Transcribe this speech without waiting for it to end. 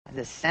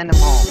Just send him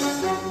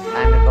home.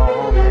 Time to go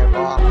home there,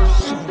 Bob.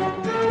 Son of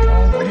a bitch,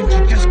 Paul, why didn't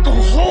you just go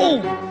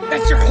home?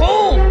 That's your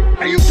home!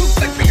 Are you too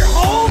good for your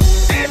home?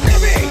 Answer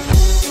me!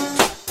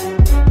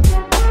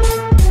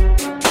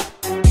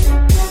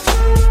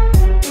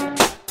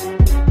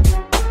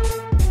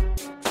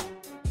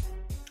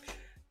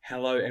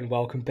 Hello and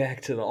welcome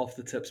back to the Off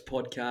the Tips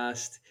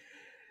podcast.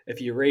 If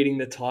you're reading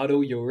the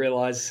title, you'll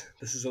realize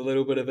this is a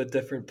little bit of a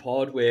different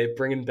pod. We're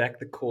bringing back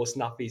the Course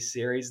Nuffies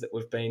series that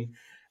we've been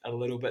a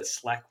little bit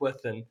slack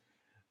with, and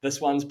this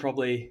one's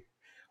probably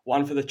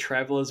one for the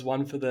travelers,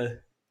 one for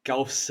the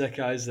golf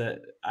sickos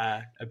that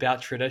are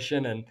about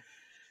tradition. And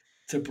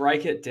to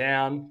break it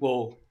down,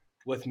 well,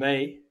 with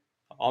me,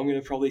 I'm going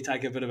to probably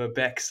take a bit of a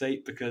back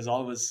seat because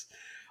I was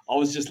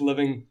just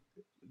living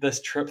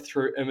this trip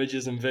through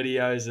images and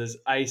videos as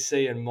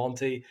AC and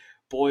Monty.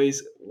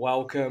 Boys,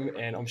 welcome,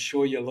 and I'm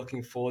sure you're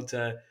looking forward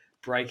to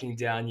breaking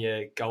down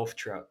your golf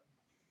trip.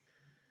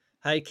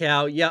 Hey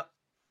Cal, yep,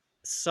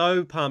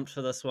 so pumped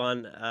for this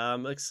one.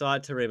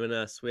 Excited to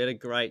reminisce. We had a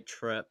great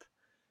trip.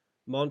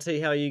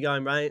 Monty, how are you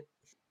going, mate?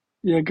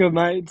 Yeah, good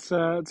mate.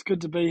 It's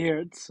good to be here.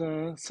 It's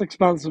 6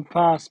 months have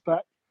passed,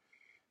 but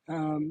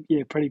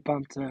yeah, pretty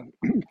pumped to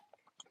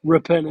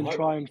rip in and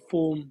try and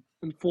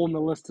inform the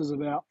listeners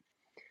about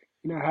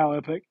how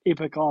epic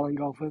island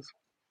golf is.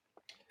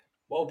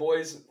 Well,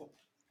 boys,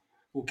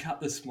 we'll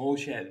cut the small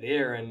chat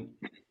there, and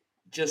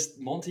just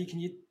Monty, can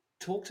you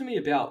talk to me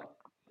about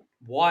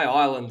why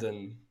Ireland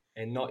and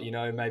not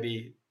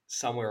maybe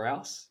somewhere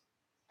else?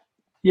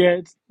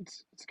 Yeah,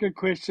 it's a good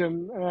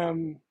question.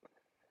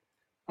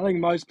 I think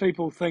most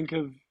people think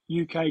of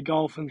UK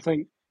golf and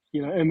think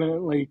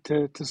imminently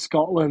to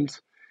Scotland.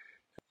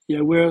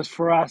 Whereas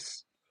for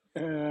us,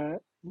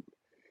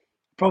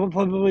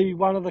 probably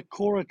one of the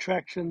core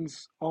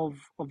attractions of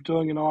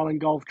doing an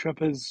island golf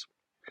trip is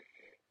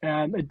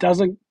it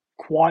doesn't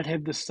quite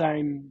have the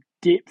same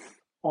depth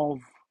of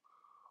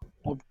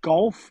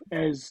golf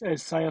as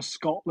say a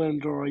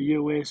Scotland or a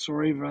US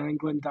or even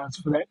England does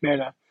for that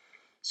matter.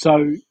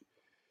 So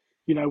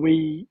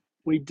we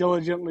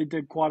diligently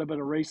did quite a bit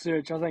of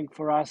research. I think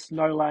for us,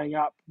 No Laying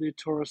Up, their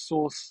Tourist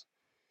Source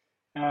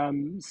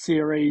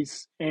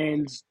series,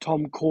 and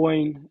Tom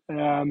Coyne,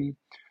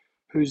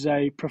 who's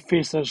a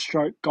professor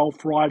stroke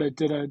golf writer,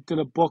 did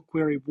a book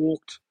where he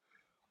walked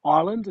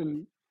Ireland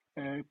and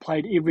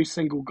played every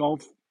single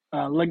golf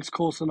links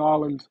course in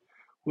Ireland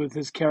with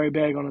his carry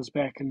bag on his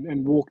back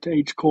and walked to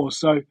each course.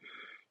 So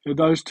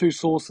those two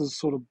sources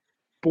sort of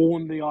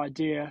born the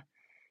idea,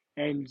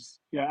 and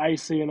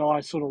AC and I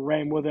sort of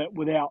ran with it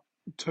without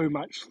too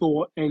much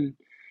thought. And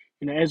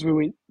as we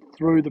went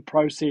through the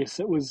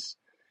process, it was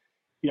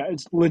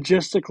it's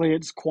logistically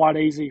it's quite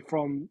easy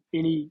from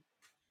any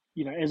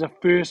as a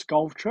first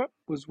golf trip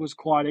was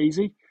quite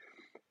easy.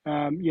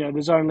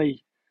 There's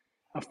only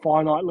a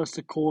finite list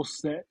of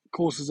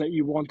courses that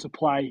you want to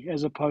play,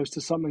 as opposed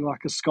to something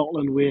like a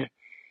Scotland where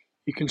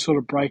you can sort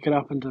of break it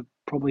up into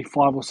probably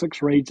 5 or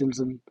 6 regions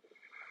and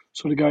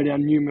sort of go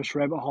down numerous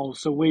rabbit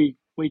holes. So we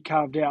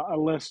carved out a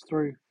list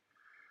through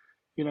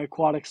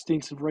quite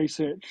extensive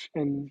research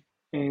and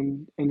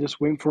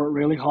just went for it,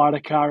 really hired a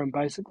car and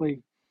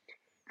basically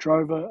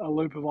drove a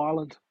loop of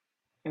Ireland.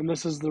 And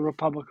this is the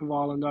Republic of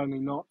Ireland only,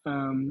 not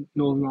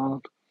Northern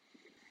Ireland.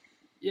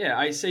 Yeah,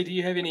 AC, do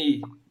you have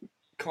any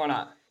kind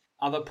of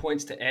other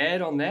points to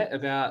add on that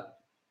about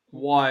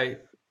why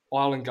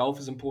island golf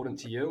is important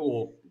to you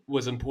or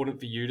was important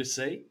for you to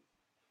see?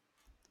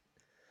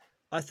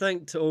 I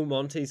think to all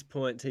Monty's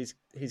points,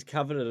 he's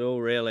covered it all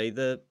really.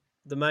 The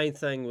main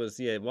thing was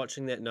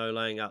watching that No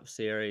Laying Up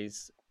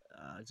series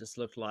just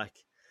looked like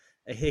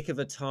a heck of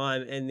a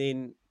time. And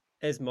then,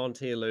 as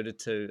Monty alluded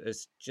to,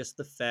 is just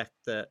the fact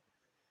that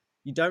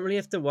you don't really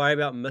have to worry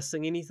about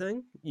missing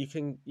anything. You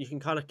can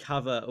kind of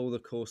cover all the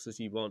courses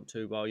you want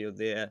to while you're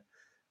there.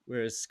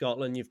 Whereas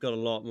Scotland, you've got a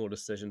lot more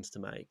decisions to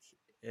make.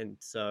 And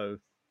so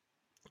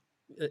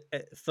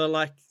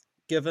for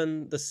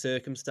given the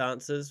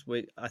circumstances,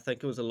 I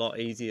think it was a lot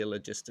easier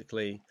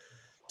logistically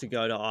to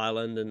go to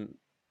Ireland, and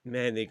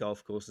man, their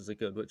golf courses are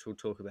good, which we'll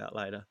talk about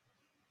later.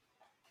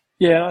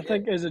 Yeah, I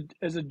think as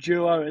a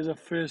duo, as a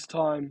first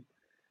time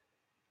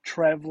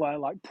traveller,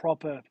 like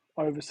proper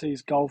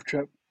overseas golf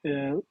trip,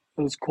 it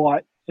was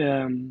quite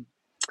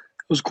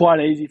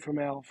easy from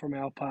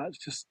our part.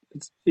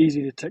 It's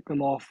easy to tick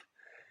them off,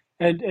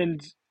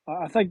 and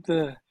I think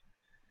the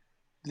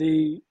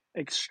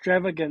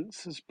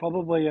extravagance is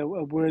probably a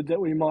word that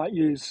we might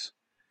use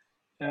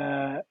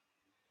on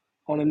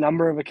a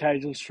number of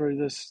occasions through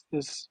this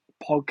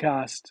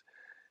podcast.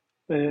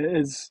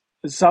 Is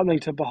something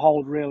to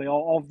behold, really,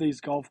 of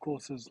these golf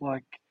courses.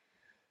 Like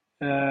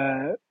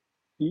the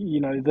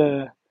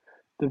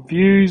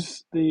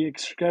views, the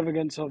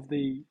extravagance of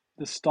the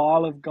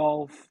style of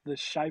golf, the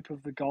shape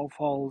of the golf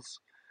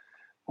holes,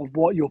 of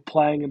what you're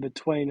playing in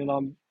between. And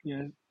I'm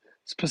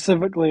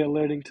specifically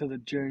alluding to the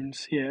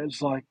dunes here.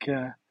 It's like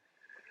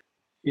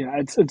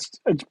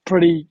it's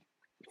pretty,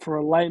 for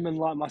a layman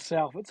like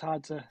myself, it's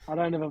hard to, I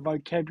don't have a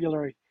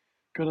vocabulary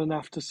good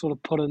enough to sort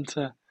of put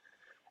into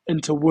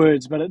into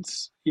words, but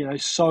it's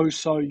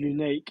so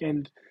unique.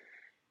 And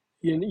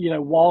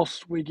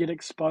whilst we get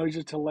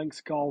exposure to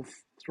links golf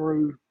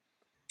through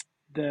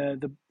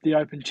the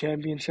Open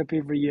Championship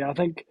every year, I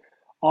think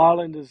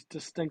Ireland is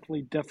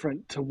distinctly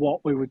different to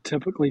what we would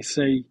typically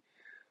see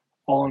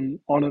on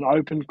an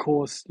open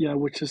course,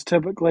 which is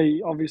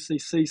typically obviously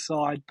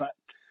seaside, but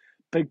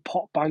big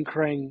pot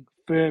bunkering,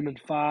 firm and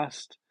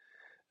fast.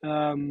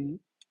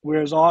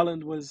 Whereas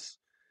Ireland was,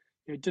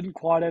 didn't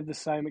quite have the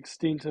same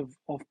extent of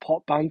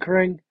pot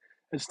bunkering.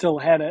 It still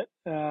had it,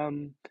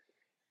 and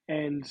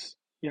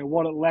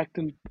what it lacked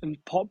in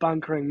pot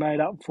bunkering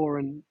made up for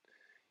in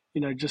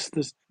just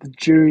the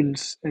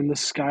dunes and the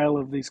scale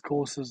of these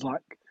courses,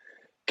 like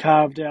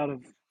carved out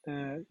of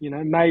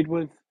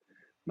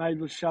made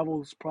with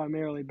shovels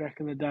primarily back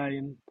in the day,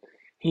 and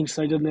hence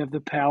they didn't have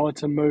the power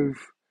to move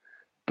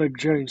big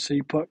dunes. So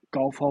you put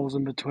golf holes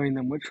in between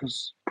them, which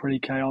was pretty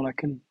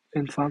chaotic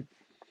and fun.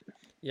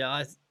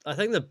 Yeah, I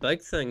think the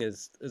big thing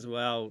is as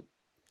well,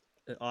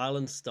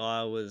 island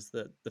style was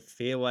that the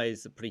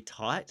fairways are pretty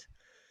tight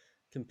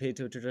compared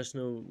to a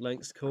traditional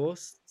links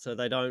course. So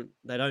they don't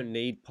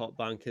need pot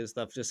bunkers.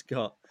 They've just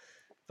got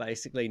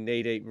basically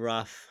knee deep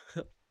rough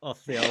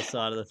off the other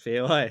side of the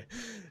fairway,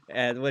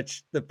 and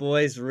which the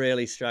boys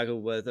really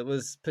struggled with. It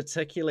was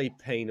particularly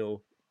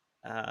penal.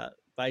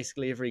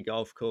 Basically, every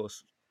golf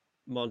course,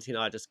 Monty and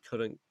I just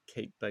couldn't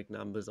keep big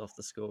numbers off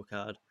the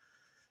scorecard.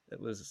 It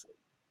was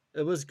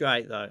it was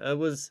great though.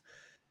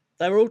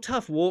 They were all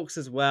tough walks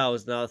as well.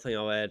 Is another thing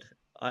I'll add.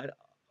 I,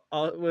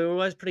 we were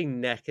always pretty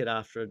knackered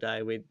after a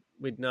day. We'd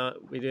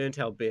earned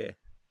our beer.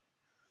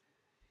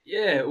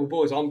 Yeah, well,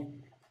 boys,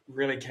 I'm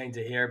really keen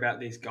to hear about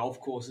these golf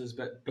courses.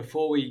 But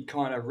before we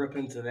kind of rip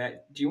into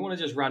that, do you want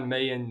to just run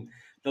me and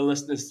the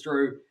listeners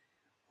through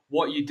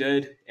what you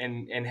did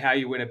and how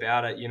you went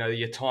about it? You know,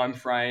 your time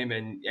frame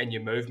and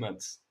your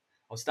movements.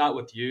 I'll start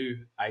with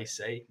you,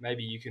 AC.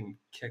 Maybe you can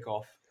kick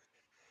off.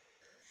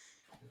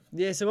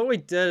 Yeah, so what we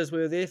did is we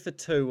were there for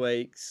 2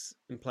 weeks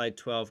and played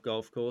 12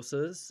 golf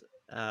courses.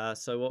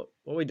 So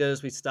what we did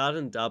is we started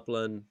in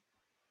Dublin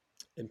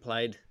and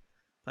played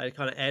a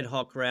kind of ad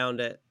hoc round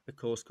at a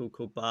course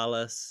called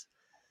Barlas,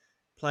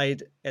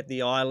 played at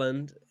the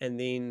island, and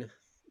then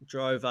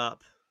drove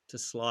up to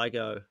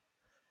Sligo,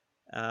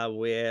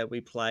 where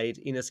we played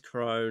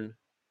Enniscrone,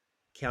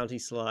 County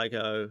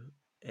Sligo,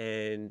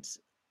 and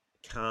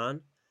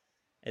Cairn.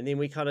 And then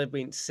we kind of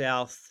went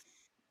south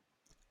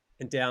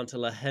and down to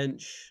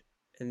Lahinch,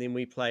 and then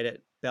we played at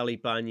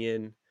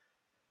Ballybunion.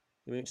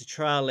 We went to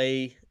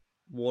Tralee,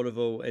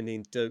 Waterville, and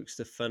then Dukes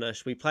to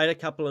finish. We played a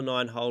couple of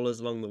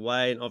 9-holers along the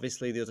way, and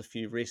obviously there was a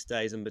few rest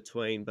days in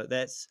between, but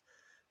that's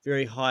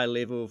very high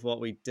level of what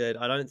we did.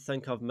 I don't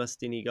think I've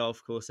missed any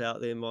golf course out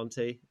there,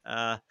 Monty.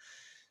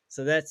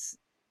 So that's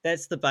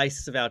the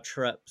basis of our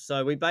trip.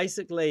 So we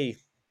basically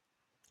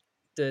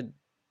did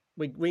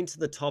we went to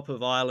the top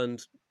of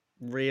Ireland,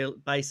 real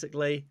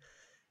basically,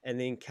 and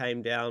then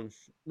came down.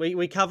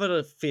 We covered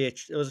it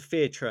was a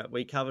fair trip.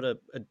 We covered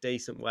a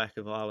decent whack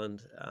of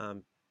Ireland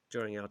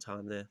during our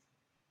time there.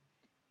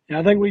 Yeah,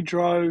 I think we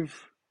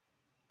drove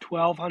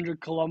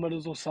 1,200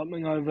 kilometers or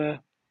something over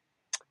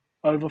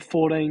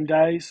 14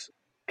 days.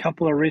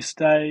 Couple of rest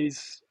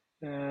days,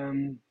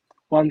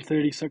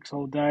 136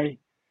 whole day,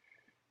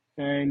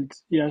 and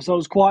so it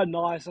was quite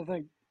nice. I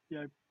think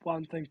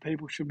one thing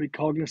people should be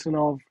cognizant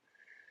of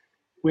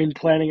when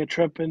planning a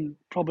trip, and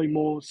probably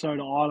more so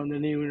to Ireland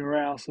than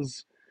anywhere else,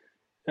 is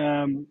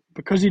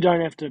because you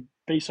don't have to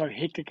be so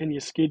hectic in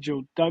your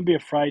schedule. Don't be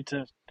afraid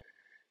to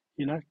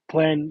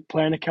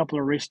plan a couple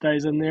of rest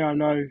days in there. I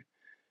know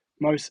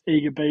most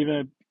eager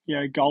beaver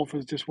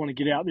golfers just want to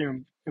get out there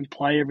and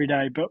play every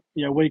day, but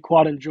we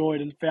quite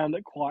enjoyed and found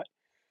it quite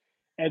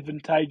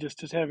advantageous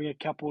just having a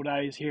couple of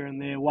days here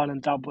and there, one in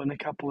Dublin, a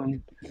couple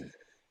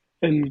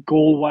in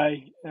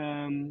Galway,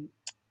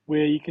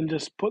 where you can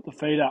just put the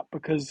feet up,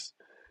 because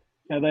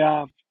they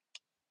are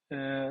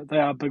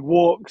big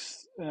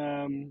walks.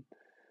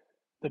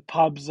 The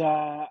pubs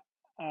are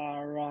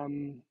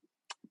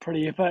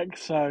pretty epic,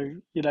 so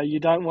you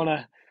don't want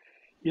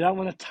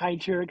to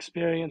taint your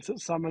experience at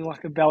something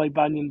like a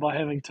Ballybunion by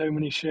having too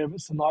many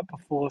sherbets the night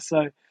before.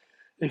 So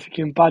if you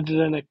can budget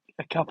in a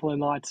couple of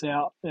nights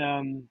out,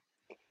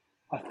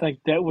 I think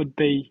that would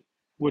be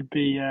would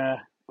be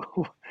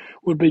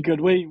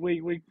good.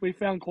 We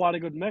found quite a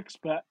good mix,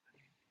 but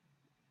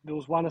there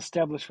was one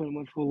establishment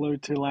which we'll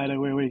allude to later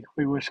where we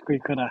wish we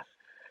could have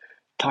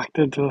tucked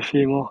into a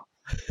few more.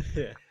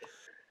 Yeah.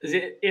 Is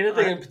there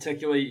anything I, in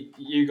particular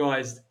you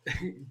guys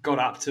got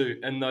up to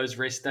in those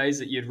rest days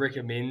that you'd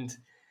recommend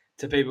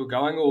to people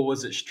going, or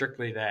was it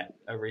strictly that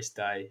a rest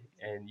day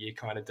and you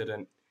kind of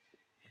didn't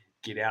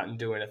get out and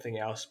do anything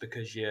else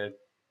because you're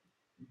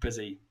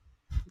busy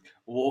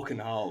walking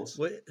holes?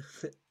 we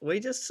we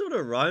just sort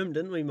of roamed,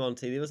 didn't we,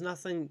 Monty? There was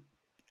nothing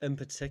in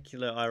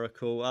particular I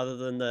recall other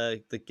than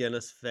the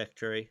Guinness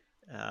factory.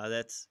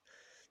 That's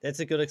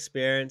a good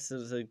experience. It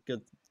was a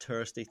good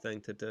touristy thing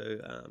to do.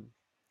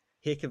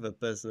 Heck of a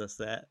business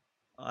that.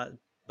 I,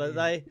 but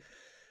Mm.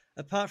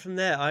 Apart from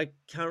that, I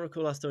can't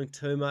recall us doing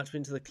too much.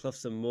 Went to the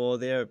Cliffs and Moor.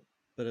 They're a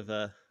bit of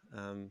a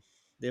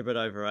they're a bit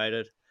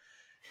overrated.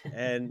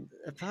 And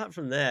apart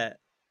from that,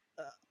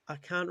 I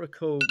can't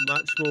recall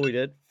much more we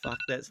did. Fuck,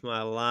 that's my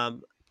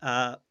alarm.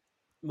 Uh,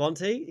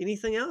 Monty,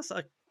 anything else?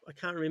 I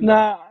can't remember.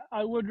 No,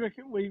 I would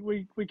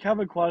we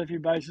covered quite a few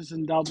bases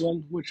in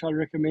Dublin, which I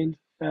recommend,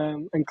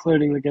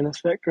 including the Guinness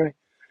Factory.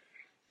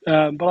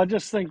 But I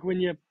just think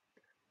when you're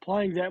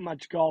playing that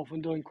much golf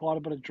and doing quite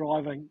a bit of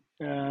driving,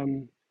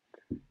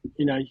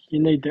 you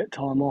need that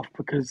time off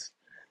because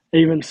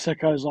even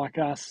sickos like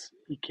us,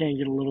 you can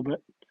get a little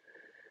bit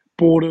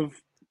bored of,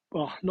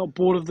 well, not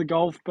bored of the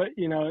golf, but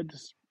it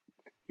just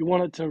you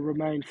want it to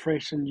remain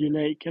fresh and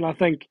unique. And I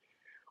think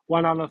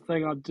one other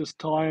thing I'd just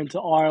tie into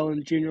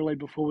Ireland generally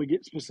before we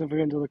get specific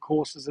into the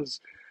courses is,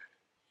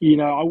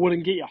 I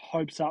wouldn't get your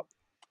hopes up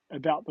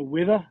about the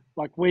weather.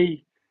 Like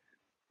we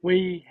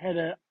had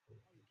a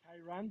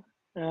okay run,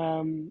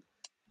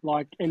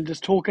 and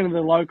just talking to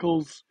the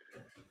locals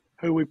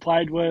who we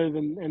played with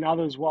and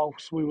others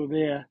whilst we were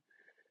there.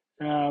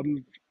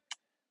 Um,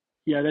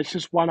 yeah, that's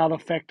just one other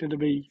factor to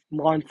be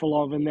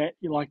mindful of, in that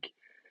you're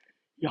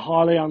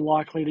highly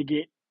unlikely to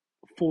get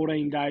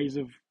 14 days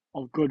of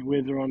good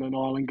weather on an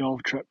island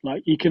golf trip.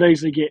 Like you could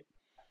easily get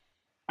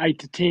 8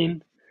 to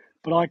 10,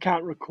 but I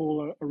can't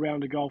recall a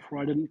round of golf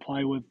where I didn't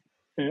play with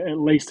at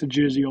least a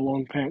jersey or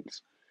long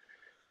pants.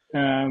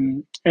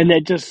 And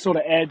that just sort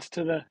of adds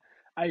to the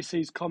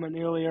AC's comment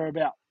earlier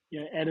about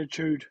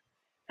attitude.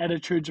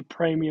 Attitude's a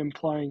premium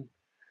playing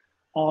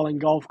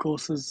island golf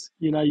courses.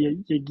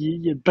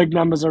 Your big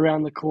numbers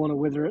around the corner,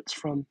 whether it's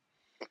from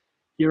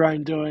your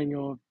own doing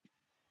or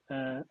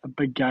a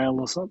big gale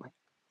or something.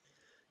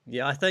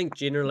 Yeah, I think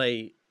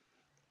generally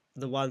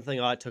the one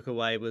thing I took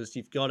away was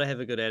you've got to have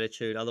a good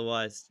attitude,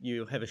 otherwise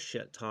you have a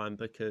shit time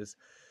because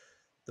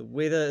the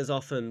weather is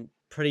often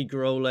pretty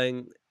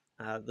grueling.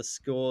 The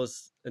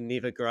scores are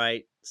never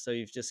great, so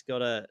you've just got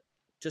to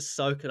just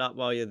soak it up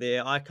while you're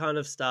there. I kind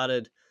of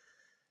started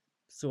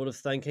sort of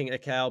thinking,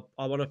 okay,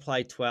 I want to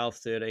play 12,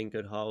 13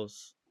 good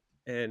holes.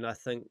 And I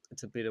think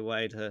it's a better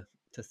way to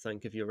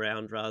think of your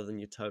round rather than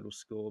your total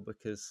score,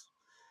 because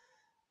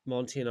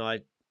Monty and I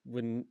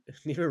were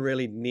never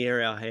really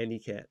near our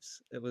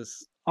handicaps. It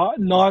was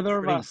Neither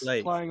of pretty us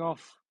bleak. playing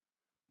off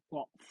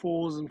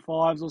fours and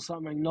fives or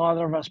something.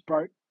 Neither of us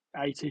broke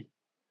 80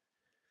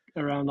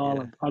 around Yeah.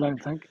 Ireland. I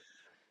don't think.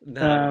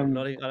 No, Um,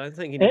 not even, I don't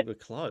think any it, were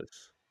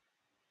close.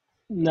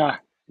 no,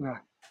 no.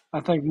 I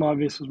think my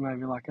best was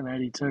maybe like an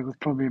 82 with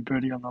probably a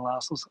birdie on the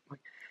last or something.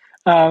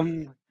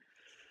 Um,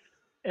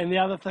 and the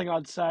other thing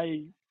I'd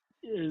say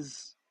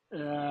is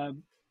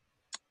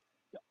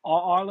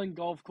Ireland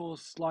golf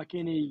course, like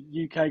any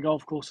UK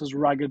golf course, is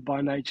rugged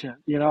by nature.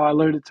 I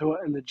alluded to it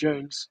in the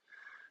dunes.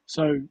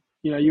 So,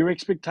 your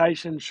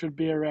expectations should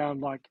be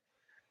around like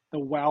the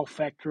wow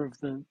factor of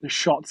the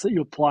shots that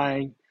you're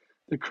playing,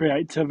 the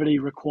creativity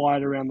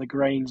required around the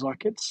greens.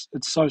 Like it's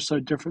so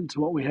different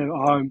to what we have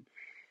at home.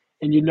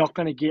 And you're not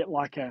going to get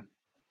like a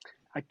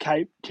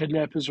Cape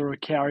Kidnappers or a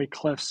Cowrie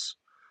Cliffs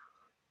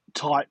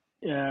type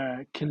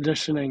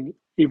conditioning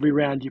every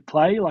round you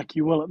play, like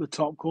you will at the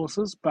top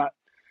courses. But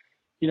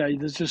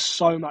there's just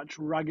so much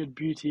rugged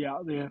beauty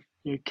out there.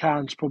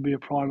 Cairns probably a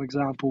prime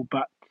example,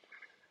 but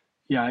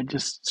it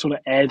just sort of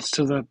adds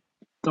to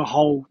the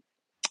whole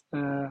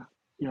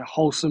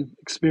wholesome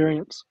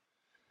experience.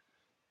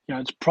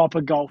 It's proper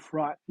golf,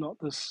 right? Not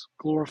this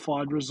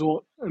glorified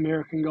resort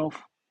American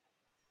golf.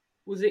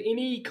 Was there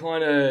any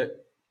kind of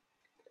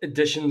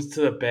additions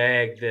to the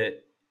bag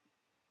that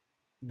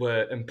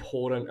were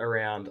important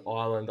around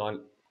Ireland?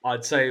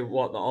 I'd say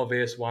what the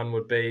obvious one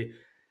would be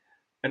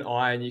an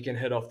iron you can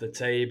hit off the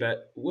tee,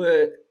 but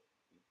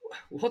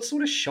what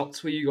sort of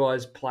shots were you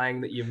guys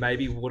playing that you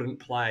maybe wouldn't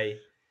play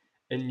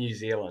in New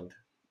Zealand?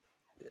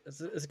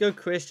 It's a good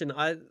question.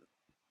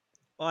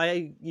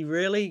 You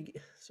really,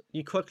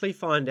 you quickly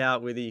find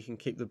out whether you can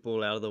keep the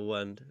ball out of the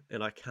wind,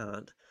 and I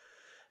can't.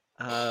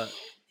 Uh,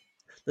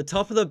 the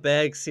top of the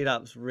bag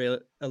setup's real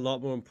a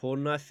lot more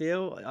important. I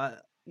feel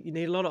you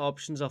need a lot of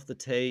options off the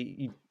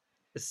tee.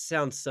 It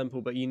sounds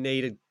simple, but you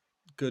need a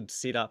good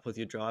setup with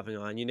your driving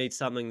iron. You need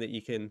something that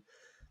you can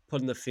put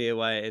in the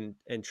fairway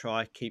and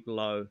try keep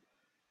low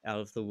out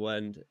of the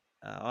wind.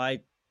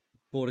 I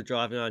bought a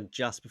driving iron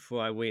just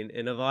before I went,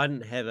 and if I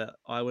didn't have it,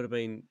 I would have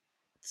been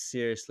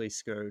seriously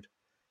screwed.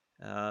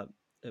 Uh,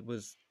 it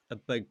was a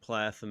big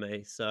player for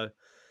me, so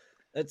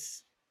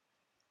it's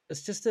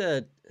it's just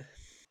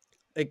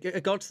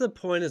it got to the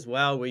point as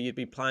well where you'd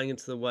be playing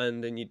into the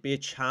wind and you'd be a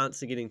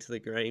chance of getting to the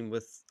green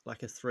with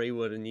like a 3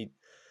 wood, and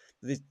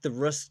the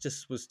risk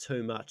just was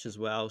too much as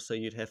well. So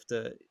you'd have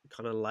to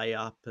kind of lay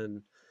up,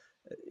 and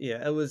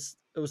yeah, it was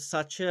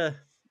such an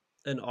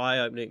eye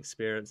opening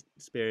experience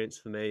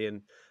for me.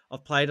 And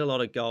I've played a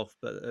lot of golf,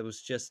 but it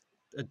was just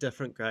a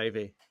different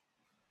gravy.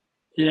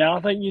 Yeah, I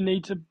think you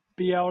need to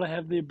be able to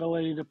have the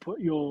ability to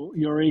put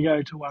your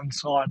ego to one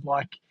side.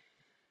 Like,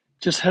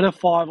 just hit a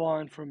 5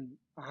 iron from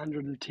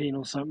 110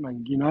 or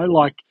something.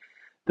 Like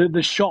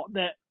the shot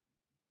that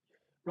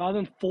rather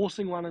than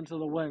forcing one into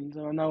the wind,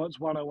 and I know it's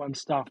 101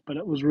 stuff, but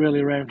it was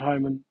really rammed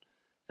home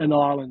in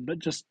Ireland. But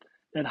just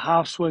that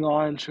half swing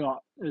iron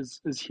shot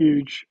is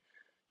huge,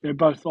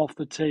 both off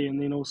the tee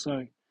and then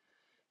also,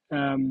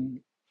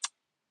 um,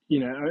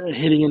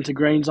 heading into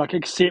greens. Like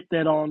accept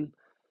that on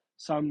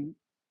some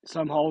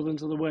holes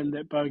into the wind,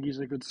 that bogey's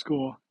a good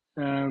score.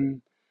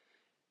 And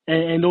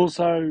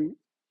also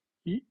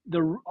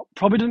the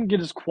probably didn't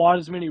get as quite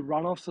as many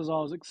runoffs as I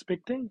was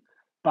expecting,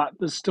 but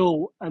there's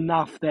still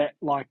enough that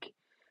like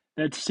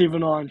that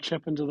 7-iron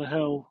chip into the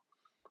hill,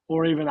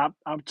 or even up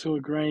to a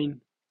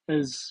green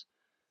is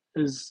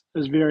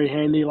very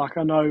handy. Like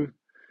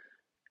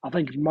I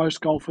think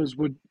most golfers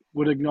would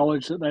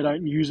acknowledge that they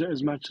don't use it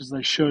as much as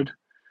they should,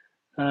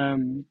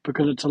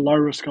 because it's a low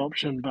risk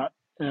option, but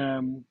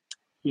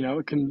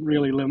it can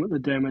really limit the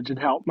damage and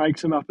help make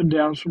some up and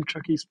downs from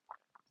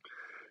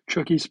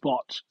tricky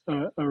spots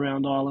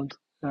around Ireland,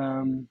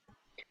 and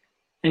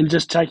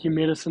just take your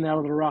medicine out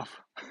of the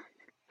rough.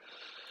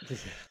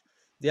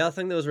 The other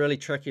thing that was really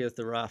tricky with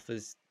the rough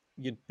is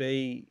you'd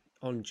be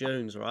on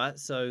dunes, right?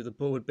 So the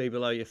ball would be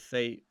below your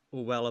feet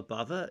or well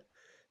above it,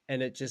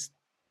 and it just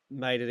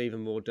made it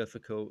even more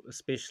difficult,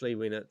 especially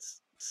when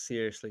it's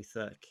seriously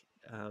thick.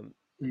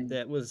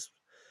 That was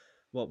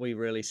what we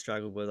really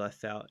struggled with, I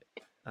felt.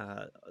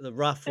 The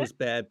rough was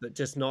bad, but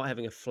just not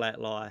having a flat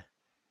lie.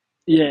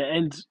 Yeah,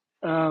 and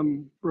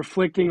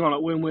reflecting on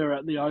it when we were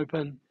at the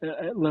Open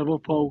at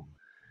Liverpool,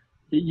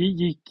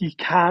 you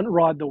can't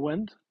ride the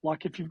wind.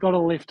 Like if you've got a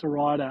left to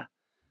rider,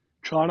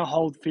 trying to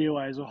hold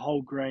fairways or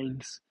hold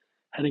greens,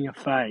 hitting a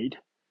fade.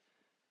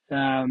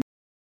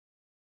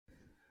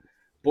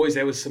 Boys,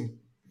 there was some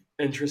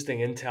interesting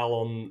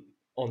intel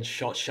on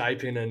shot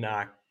shaping and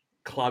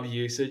club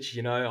usage.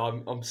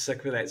 I'm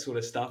sick of that sort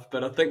of stuff,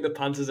 but I think the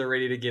punters are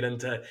ready to get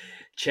into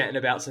chatting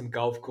about some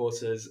golf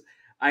courses.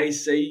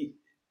 AC,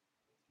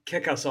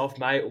 kick us off,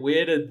 mate.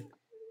 Where did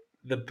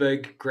the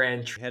big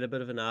grand? We had a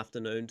bit of an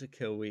afternoon to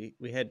kill. We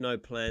had no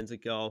plans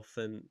of golf,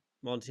 and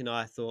Monty and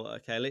I thought,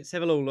 okay, let's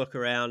have a little look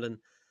around and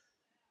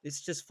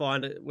let's just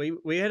find it.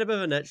 We had a bit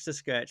of an itch to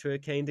scratch. We were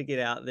keen to get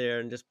out there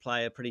and just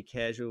play a pretty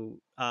casual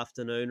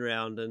afternoon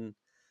round, and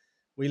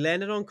we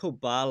landed on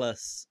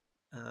Corballis,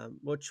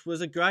 which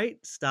was a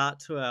great start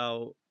to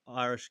our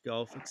Irish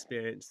golf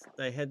experience.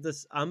 They had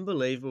this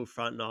unbelievable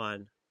front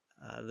nine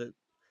that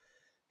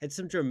had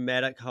some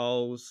dramatic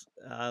holes,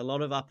 a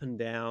lot of up and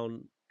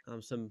down,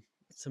 some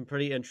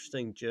pretty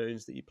interesting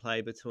dunes that you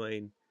play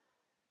between,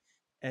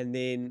 and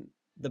then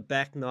the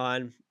back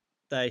nine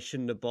they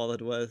shouldn't have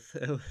bothered with.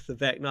 The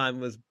back nine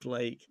was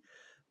bleak,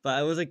 but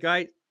it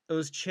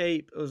was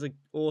cheap. It was an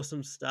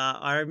awesome start.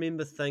 I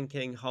remember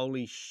thinking,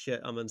 holy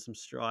shit, I'm in some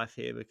strife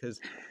here because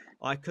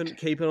I couldn't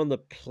keep it on the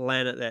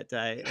planet that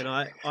day. And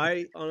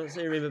I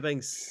honestly remember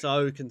being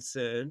so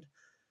concerned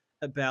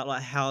about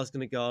like how I was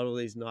going to go at all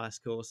these nice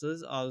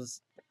courses.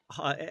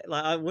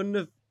 I wouldn't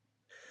have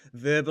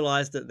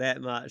verbalized it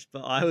that much,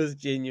 but I was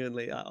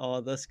genuinely like,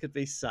 oh, this could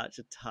be such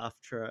a tough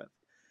trip.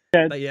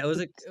 Yeah, But yeah, it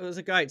was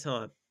a great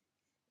time.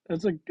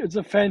 it's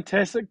a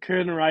fantastic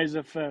curtain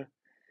raiser for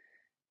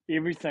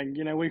everything.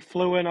 We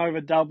flew in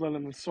over Dublin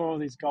and we saw all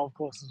these golf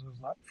courses. It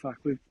was like, fuck,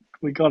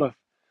 we gotta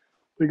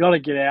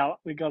get out.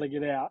 We gotta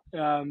get out.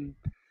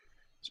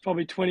 It's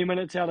probably 20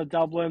 minutes out of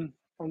Dublin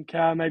on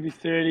car, maybe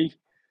 30.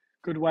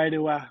 Good way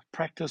to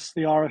practice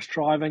the Irish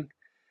driving,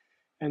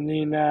 and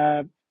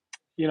then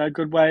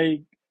good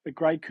way, a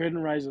great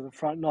curtain raiser, the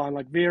front nine,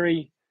 like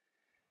very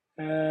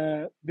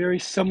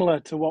similar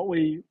to what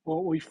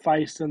we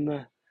faced in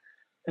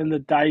the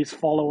days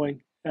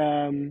following.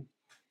 I'd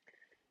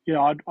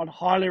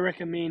highly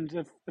recommend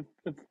if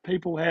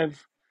people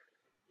have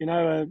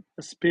a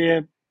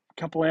spare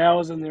couple of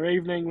hours in their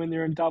evening when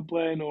they're in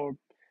Dublin, or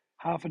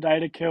half a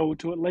day to kill,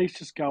 to at least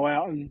just go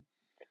out and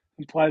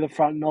play the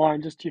front nine.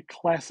 Just your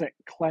classic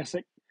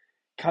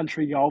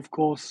country golf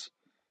course,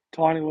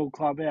 tiny little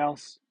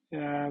clubhouse,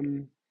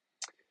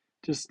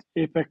 just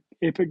epic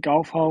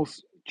golf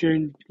holes.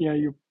 June,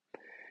 I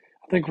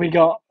think we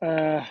got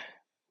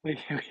we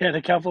had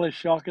a couple of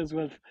shockers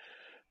with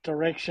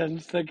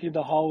directions, thinking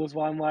the hole was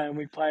one way and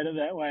we played it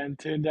that way, and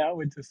turned out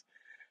we just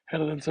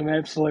hit it in some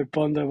absolute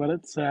bunda. But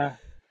it's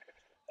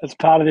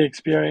part of the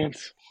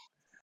experience.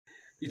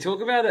 You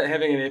talk about it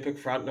having an epic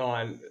front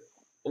nine.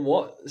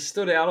 What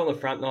stood out on the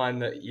front nine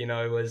that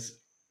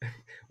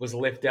was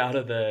left out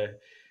of the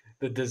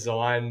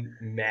design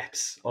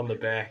maps on the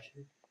back?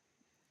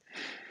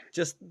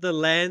 Just the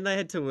land they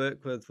had to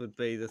work with would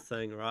be the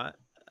thing, right?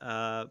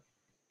 A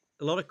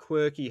lot of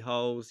quirky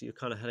holes. You're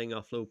kind of hitting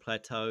off little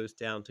plateaus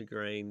down to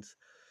greens,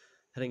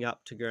 hitting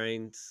up to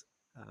greens.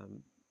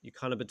 You're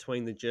kind of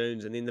between the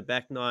dunes, and then the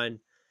back nine,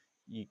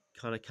 you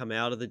kind of come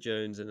out of the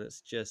dunes, and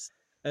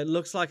it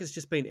looks like it's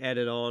just been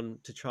added on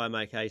to try and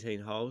make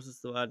 18 holes, is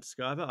the way I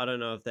describe it. I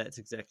don't know if that's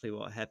exactly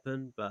what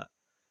happened, but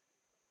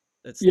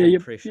it's the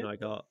impression I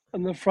got.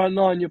 On the front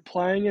nine, you're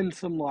playing in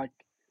some like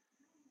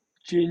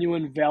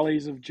genuine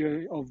valleys of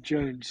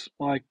dunes.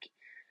 Like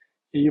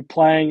you're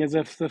playing as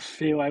if the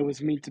fairway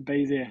was meant to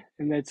be there,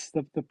 and that's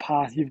the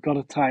path you've got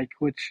to take,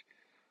 which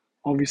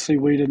obviously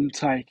we didn't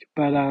take.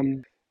 But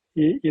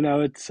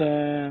it's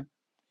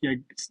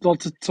it's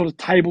lots of sort of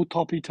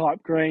tabletoppy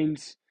type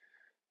greens.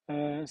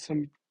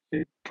 Some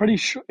pretty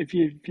short. If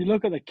you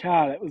look at the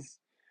card, it was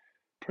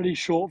pretty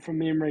short from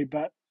memory,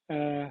 but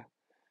it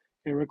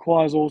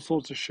requires all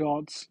sorts of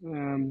shots.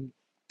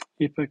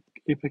 Epic,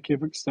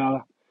 epic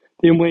starter.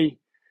 Then we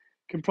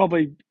can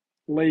probably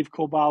leave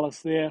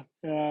Corvallis there.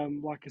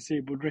 Like I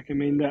said, would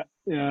recommend that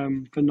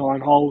for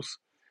 9 holes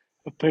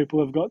if people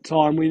have got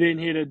time.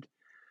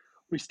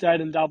 We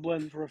stayed in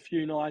Dublin for a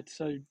few nights.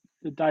 So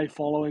the day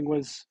following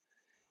was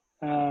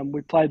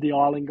we played the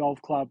Island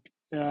Golf Club,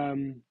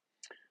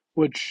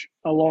 which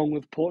along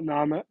with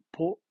Portmarnock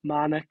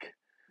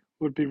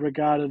would be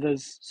regarded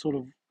as sort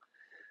of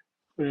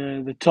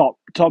the top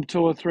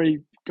 2 or 3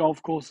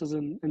 golf courses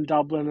in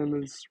Dublin,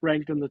 and is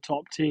ranked in the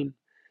top 10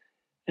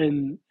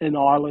 in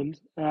Ireland.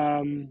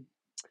 It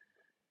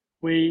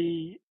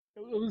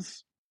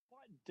was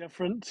quite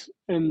different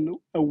in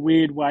a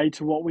weird way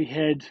to what we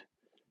had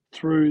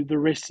through the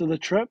rest of the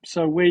trip.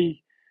 So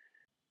we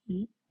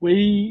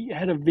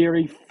had a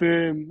very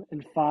firm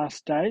and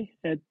fast day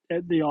at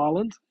the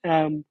island,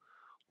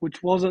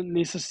 which wasn't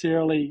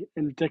necessarily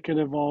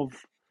indicative of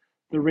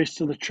the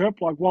rest of the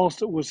trip. Like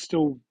whilst it was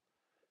still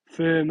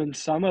firm in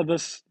summer,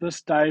 this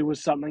day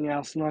was something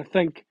else, and I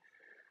think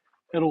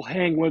it'll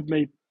hang with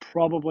me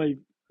probably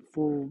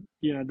for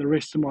the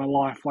rest of my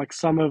life. Like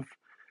some of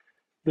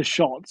the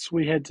shots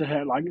we had to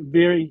hit, like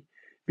very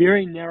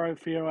very narrow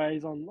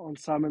fairways on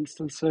some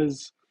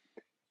instances.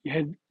 You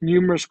had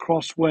numerous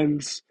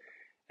crosswinds,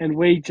 and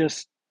we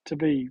just to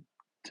be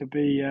to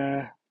be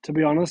to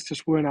be honest,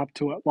 just weren't up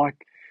to it. Like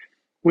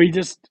we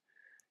just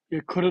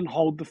you couldn't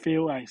hold the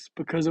fairways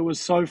because it was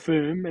so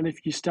firm, and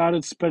if you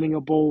started spinning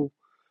a ball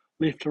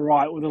left to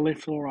right with a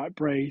left or right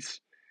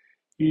breeze,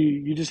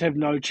 you just have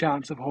no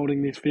chance of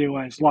holding these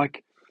fairways.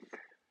 Like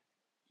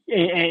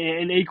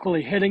and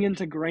equally hitting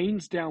into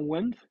greens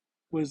downwind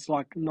was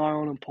like nigh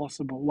on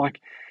impossible.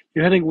 Like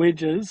you're hitting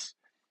wedges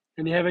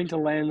and you're having to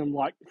land them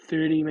like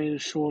 30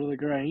 meters short of the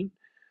green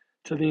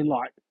to then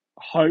like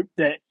hope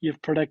that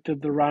you've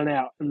predicted the run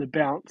out and the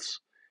bounce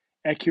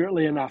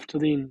accurately enough to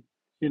then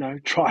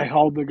try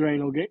hold the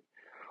green or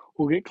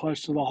get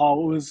close to the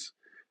hole.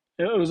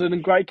 It was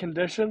in great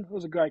condition. It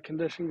was a great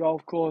condition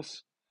golf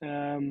course.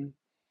 Um,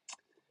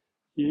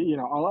 a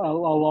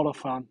lot of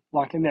fun.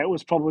 Like, and that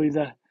was probably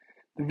the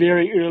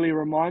very early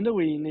reminder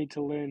where you need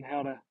to learn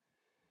how to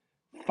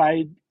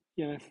fade,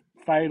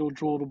 fade or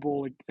draw the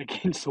ball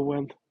against the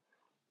wind.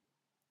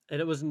 And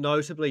it was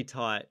notably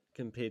tight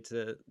compared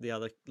to the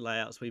other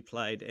layouts we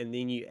played. And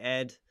then you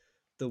add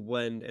the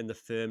wind and the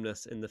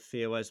firmness, and the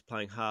fairways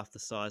playing half the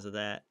size of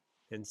that.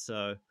 And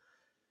so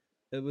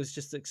it was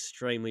just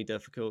extremely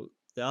difficult.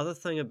 The other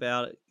thing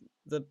about it,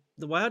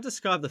 the way I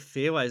describe the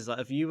fairways, like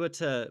if you were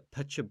to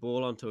pitch a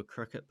ball onto a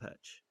cricket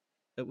pitch,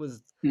 it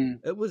was Mm.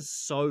 it was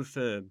so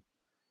firm.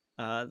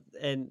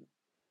 And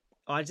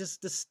I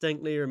just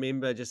distinctly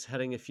remember just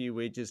hitting a few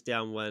wedges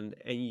downwind,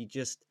 and you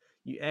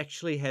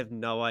actually have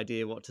no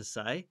idea what to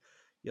say.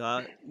 You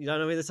don't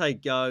know whether to say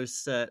go,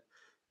 sit,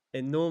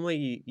 and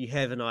normally you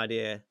have an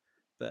idea,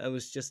 but it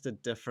was just a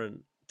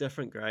different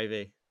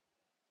gravy.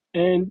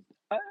 And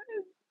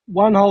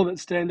one hole that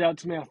stand out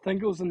to me, I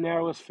think it was the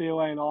narrowest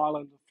fairway in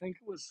Ireland. I think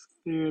it was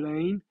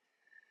 13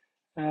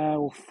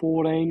 or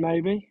 14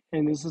 maybe.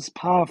 And there's this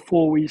par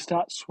 4 where you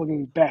start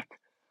swinging back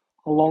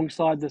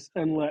alongside this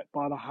inlet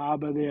by the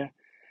harbour there,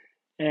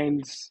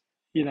 and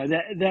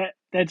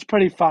that's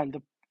pretty fun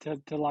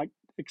to like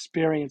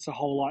experience a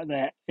hole like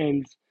that.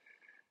 And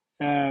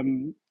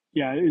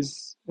it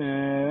was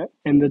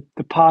and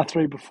the par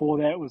 3 before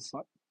that was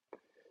like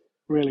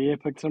really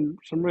epic. Some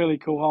really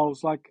cool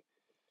holes. Like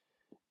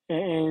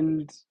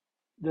and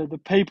the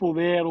people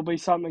there, it'll be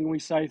something we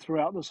say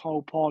throughout this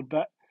whole pod,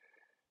 but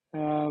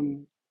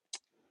um,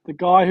 the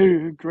guy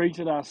who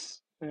greeted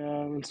us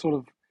and sort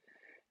of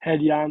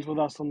had yarns with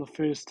us on the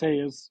first tee,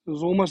 it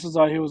was almost as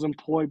though he was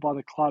employed by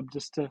the club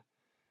just to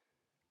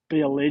be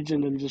a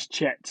legend and just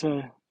chat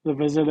to the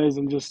visitors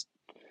and just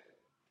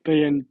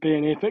be an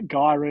epic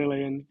guy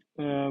really.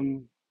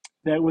 And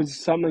that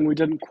was something we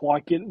didn't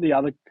quite get at the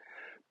other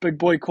big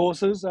boy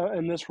courses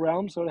in this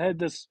realm. So it had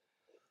this,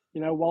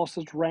 whilst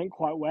it's ranked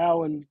quite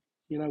well, and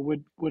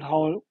would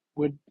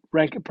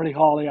rank it pretty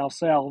highly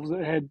ourselves,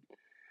 it had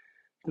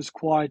this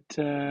quite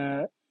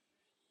you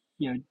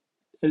know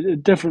a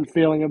different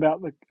feeling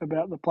about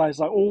the place.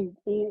 Like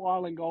all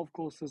island golf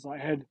courses,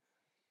 like had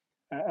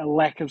a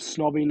lack of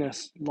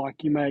snobbiness,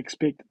 like you may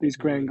expect at these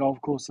grand Mm.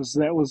 golf courses. So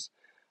that was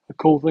a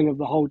cool thing of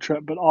the whole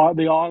trip. But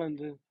the island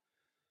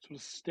sort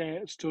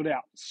of stood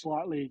out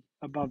slightly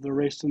above the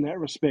rest in that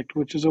respect,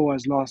 which is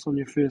always nice on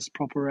your first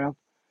proper round.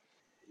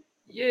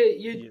 Yeah,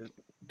 you Yeah.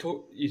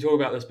 talk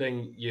about this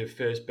being your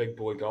first big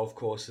boy golf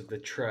course of the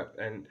trip,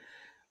 and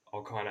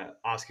I'll kind of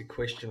ask a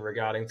question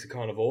regarding to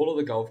kind of all of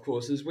the golf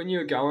courses. When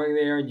you're going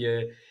there and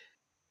you're,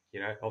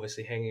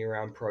 obviously hanging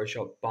around pro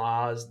shop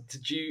bars,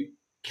 did you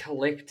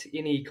collect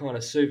any kind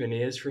of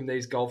souvenirs from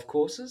these golf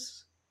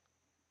courses?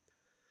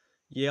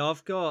 Yeah,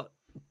 I've got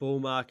ball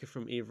marker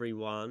from every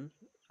one.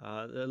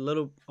 A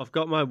little. I've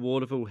got my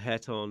Waterville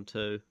hat on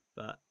too,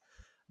 but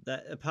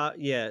that apart,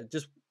 yeah,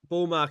 just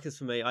ball markers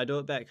for me. I do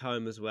it back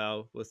home as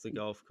well with the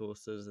golf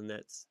courses, and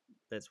that's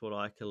what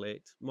I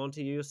collect.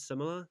 Monty, you're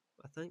similar,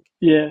 I think.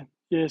 Yeah,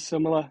 yeah,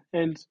 similar.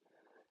 And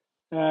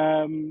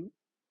um,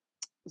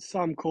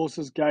 some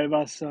courses gave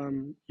us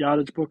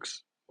yardage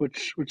books,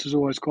 which is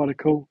always quite a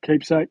cool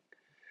keepsake.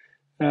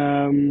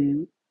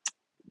 Um,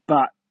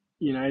 but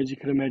as you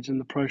can imagine,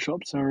 the pro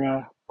shops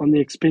are on the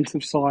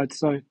expensive side.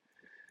 So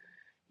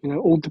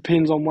all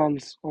depends on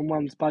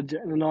one's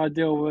budget. In an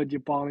ideal world,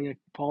 you're buying a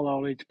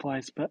polo at each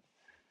place, but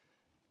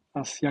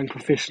us young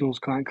professionals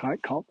can't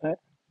quite cop that.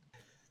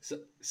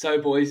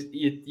 So boys,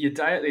 your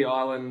day at the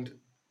island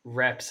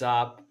wraps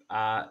up.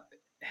 How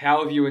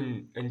have you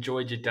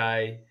enjoyed your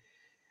day,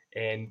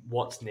 and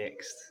what's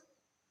next?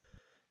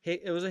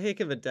 It was a heck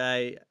of a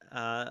day,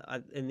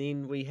 and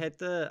then we had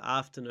the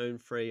afternoon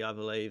free, I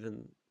believe,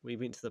 and we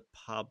went to the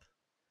pub.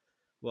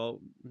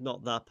 Well,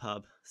 not the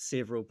pub,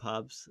 several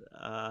pubs.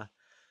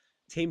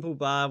 Temple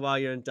Bar while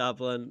you're in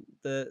Dublin.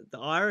 The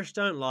Irish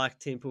don't like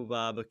Temple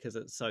Bar because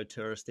it's so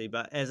touristy,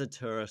 but as a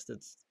tourist,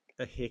 it's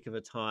a heck of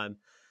a time.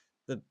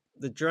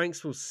 The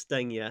drinks will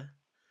sting you,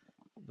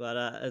 but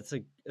it's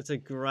a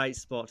great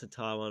spot to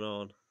tie one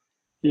on.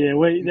 Yeah,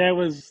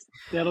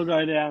 that'll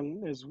go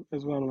down as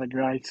one of the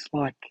greats.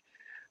 Like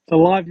the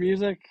live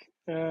music,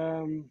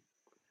 and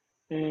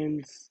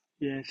yeah,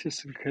 it's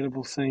just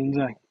incredible scenes,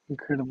 eh?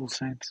 Incredible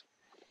scenes.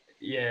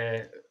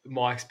 Yeah,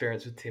 my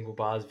experience with Temple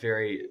Bar is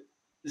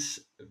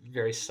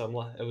very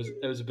similar.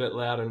 It was a bit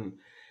loud and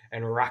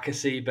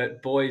ruckusy,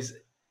 but boys,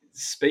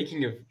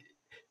 speaking of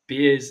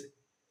beers,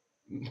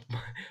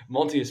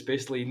 Monty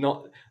especially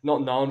not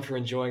known for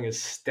enjoying his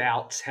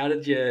stouts. How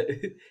did you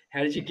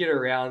how did you get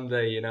around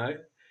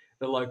the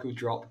local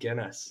drop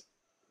Guinness?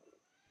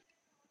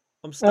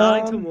 I'm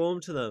starting to Um, warm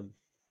to them.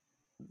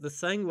 The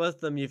thing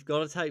with them, you've got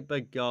to take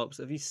big gulps.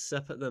 If you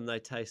sip at them, they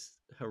taste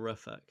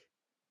horrific.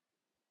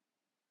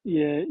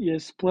 yeah.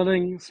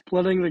 Splitting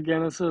the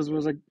Guinnesses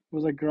was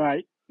a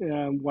great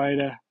way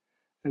to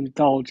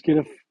indulge. Get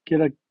a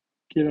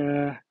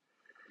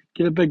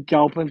get a big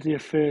gulp into your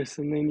first,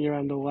 and then you're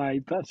underway.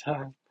 But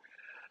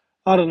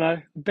I don't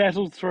know.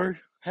 Battled through.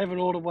 Haven't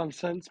ordered one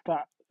since,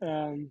 but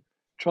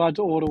tried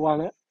to order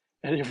one at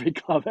every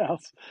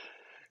clubhouse.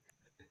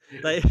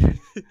 They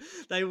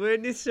they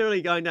weren't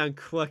necessarily going down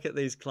quick at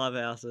these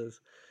clubhouses.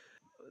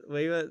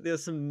 There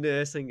was some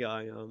nursing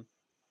going on.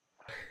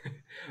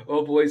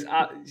 Well, boys,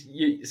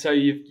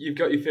 you've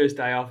got your first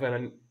day off,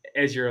 and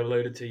as you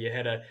alluded to,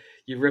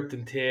 you ripped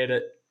and teared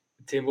at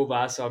Temple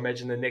Bar. So I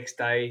imagine the next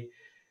day,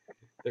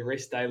 the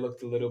rest day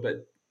looked a little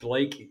bit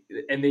bleak,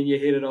 and then you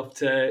headed off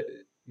to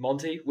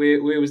Monty.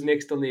 Where was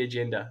next on the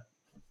agenda?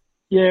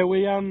 Yeah,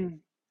 we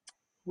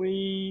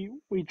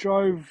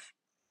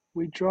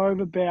drove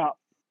about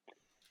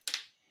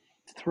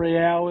 3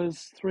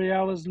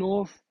 hours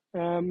north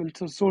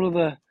into sort of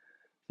the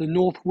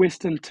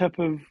northwestern tip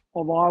of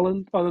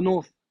Ireland, or the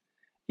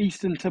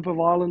northeastern tip of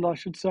Ireland, I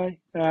should say,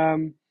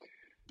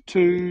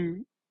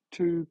 to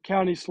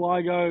County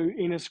Sligo,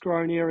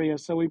 Enniscrone area.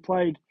 So we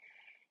played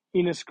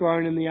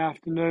Enniscrone in the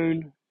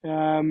afternoon,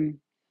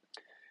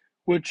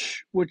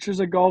 which is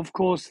a golf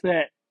course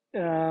that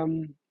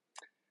um,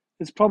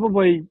 is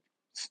probably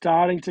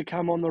starting to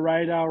come on the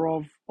radar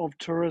of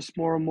tourists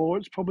more and more.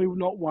 It's probably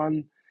not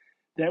one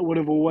that would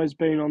have always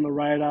been on the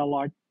radar,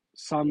 like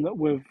some that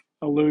we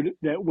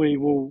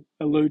will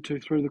allude to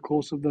through the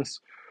course of this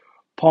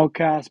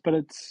podcast. But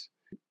it's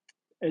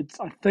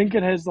I think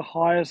it has the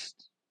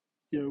highest,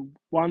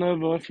 one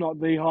of, if not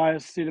the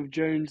highest set of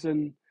dunes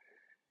in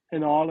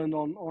Ireland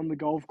on the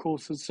golf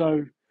courses.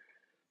 So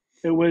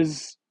it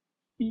was,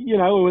 it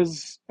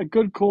was a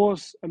good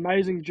course,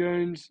 amazing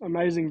dunes,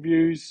 amazing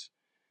views,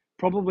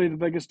 probably the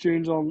biggest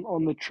dunes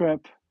on the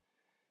trip,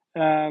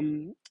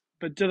 um,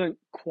 but didn't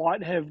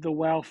quite have the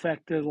wow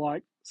factor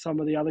like some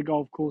of the other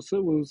golf courses.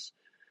 It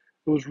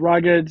was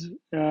rugged.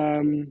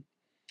 It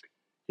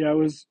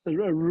was a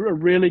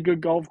really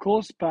good golf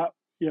course, but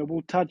yeah,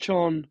 we'll touch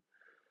on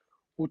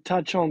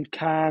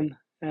Cairn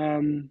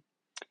in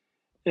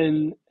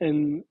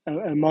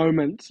a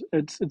moment.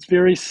 It's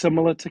very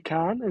similar to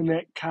Cairn in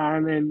that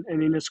Cairn and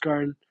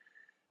Enniscrone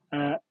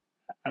uh,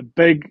 are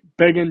big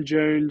in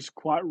dunes,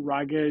 quite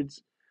rugged,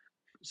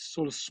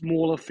 sort of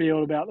smaller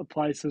field about the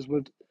places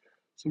with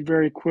some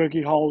very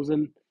quirky holes.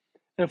 And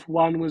if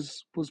one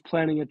was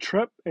planning a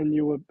trip and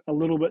you were a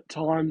little bit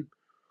time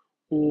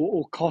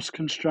or cost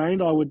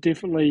constrained, I would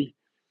definitely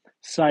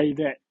say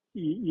that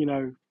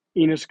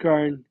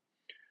Enniscrone,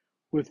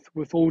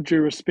 with all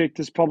due respect,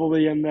 is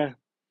probably in the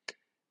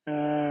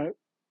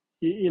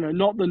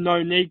not the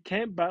no need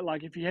camp, but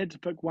like if you had to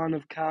pick one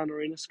of Cairn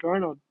or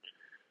Enniscrone,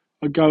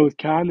 I'd go with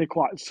Cairn. They're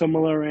quite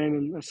similar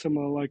and in a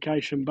similar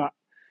location, but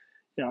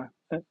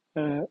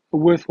a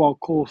worthwhile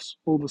course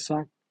all the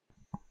same.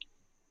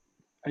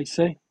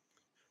 AC.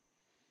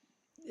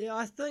 Yeah,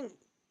 I think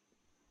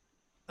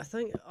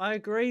I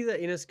agree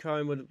that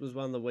Enniscrone was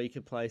one of the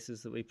weaker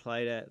places that we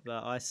played at,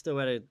 but I still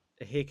had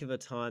a heck of a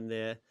time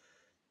there.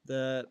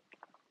 the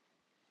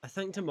I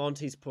think to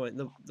Monty's point,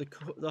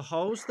 the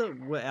holes that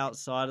were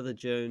outside of the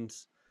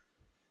dunes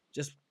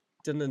just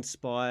didn't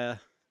inspire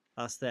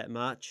us that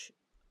much.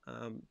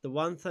 The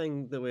one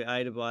thing that we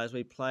aided by is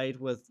we played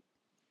with.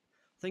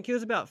 I think he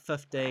was about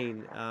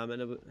 15, and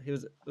it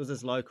was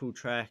his local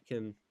track,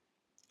 and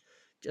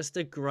just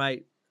a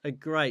great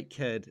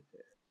kid.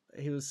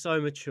 He was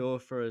so mature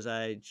for his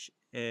age,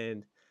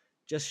 and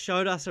just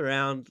showed us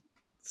around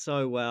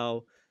so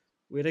well.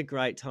 We had a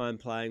great time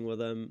playing with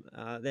him.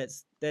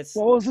 That's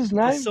What was his the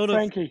name? sort of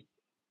Frankie.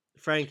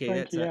 Frankie.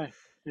 That's Frankie,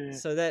 it. eh? Yeah.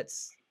 So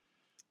that's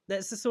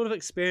the sort of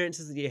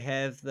experiences that you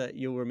have that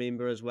you'll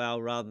remember as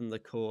well, rather than the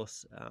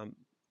course.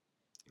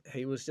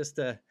 He was just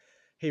a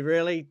he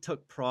really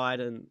took pride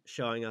in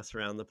showing us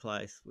around the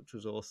place, which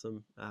was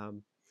awesome.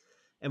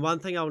 And one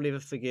thing I'll never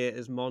forget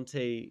is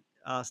Monty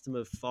asked him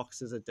if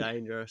foxes are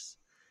dangerous.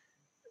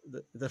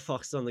 The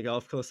foxes on the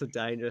golf course are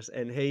dangerous,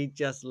 and he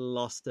just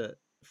lost it,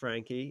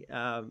 Frankie.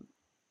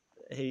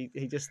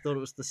 He just thought it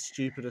was the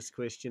stupidest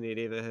question he'd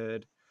ever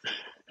heard.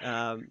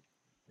 Um,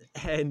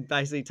 and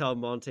basically told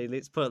Monty,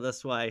 let's put it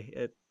this way,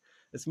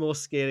 it's more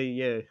scary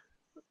you.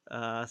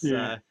 Yeah.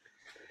 So,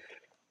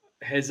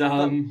 Has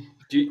but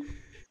do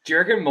you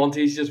reckon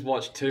Monty's just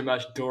watched too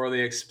much Dora the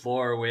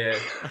Explorer where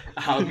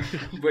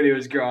when he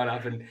was growing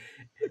up and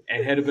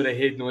had a bit of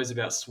head noise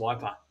about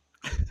Swiper?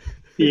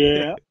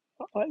 Yeah.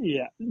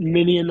 Yeah.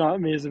 Many a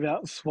nightmares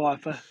about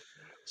Swiper.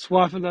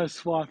 Swiper no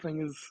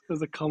swiping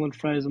is a common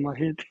phrase in my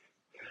head.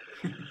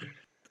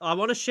 I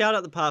want to shout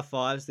out the par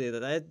fives there that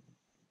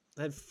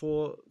they had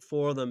four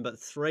of them, but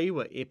three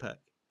were epic.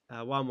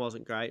 One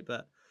wasn't great,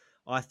 but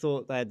I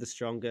thought they had the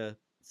stronger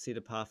set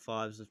of par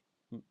fives of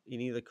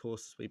any of the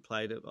courses we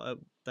played.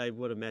 They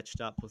would have matched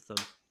up with them.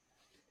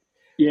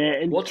 Yeah,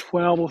 and What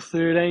 12 or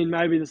 13,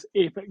 maybe this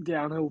epic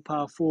downhill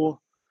par four.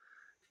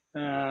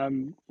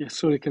 You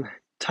sort of can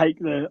take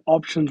the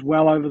options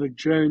well over the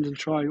dunes and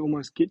try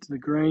almost get to the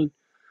green.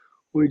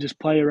 We just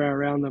play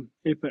around them.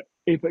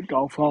 Epic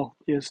golf hole.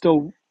 Yeah,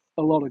 still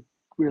a lot of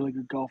really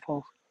good golf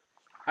holes.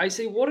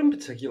 AC? What in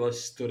particular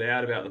stood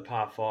out about the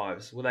par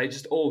fives? Were they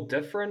just all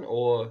different,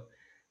 or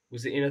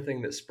was there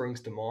anything that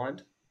springs to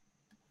mind?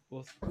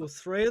 Well,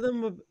 three of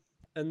them were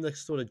in the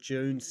sort of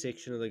dune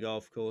section of the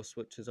golf course,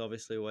 which is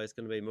obviously always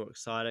going to be more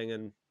exciting,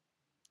 and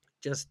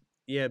just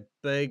yeah,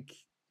 big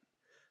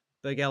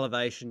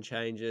elevation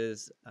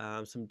changes,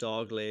 some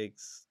dog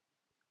legs.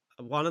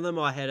 One of them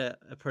I had a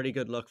pretty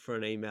good look for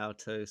an email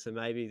too, so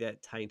maybe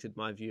that tainted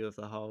my view of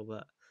the hole.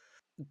 But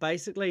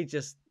basically,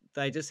 just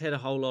they just had a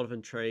whole lot of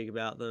intrigue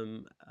about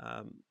them,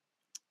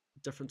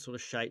 different sort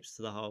of shapes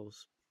to the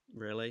holes,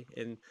 really,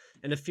 and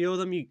a few of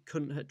them you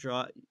couldn't hit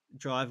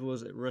driver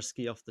was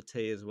risky off the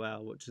tee as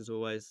well, which is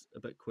always a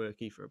bit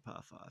quirky for a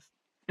par five.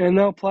 And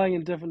they're playing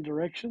in different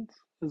directions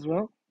as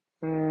well.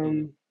 Yeah.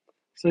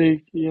 So,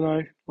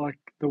 like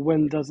the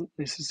wind doesn't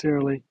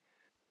necessarily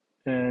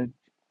uh,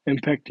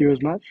 impact you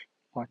as much,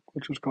 like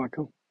which was quite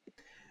cool.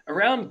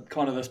 Around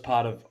kind of this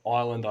part of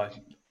Ireland,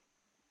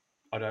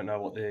 I don't know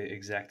what the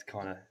exact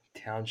kind of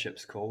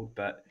township's called,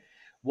 but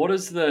what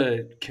is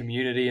the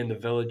community and the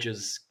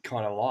villages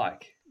kind of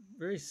like?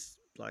 Very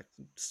like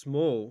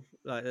small,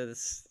 like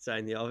it's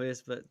saying the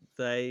obvious, but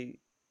they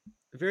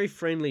very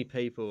friendly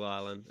people,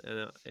 Ireland,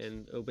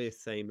 and it'll be a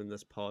theme in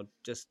this pod.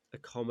 Just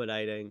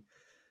accommodating,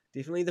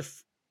 definitely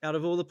out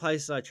of all the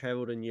places I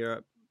travelled in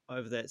Europe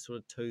over that sort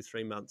of 2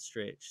 3 month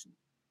stretch,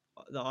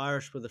 the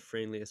Irish were the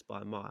friendliest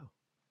by a mile.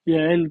 Yeah,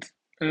 and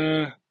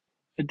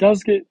it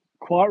does get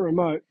quite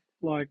remote,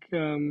 like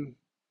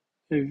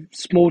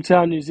small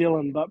town New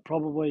Zealand, but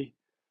probably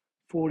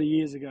 40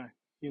 years ago,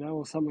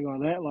 or something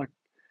like that. Like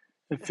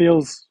it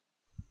feels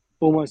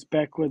almost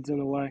backwards in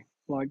a way,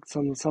 like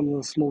some of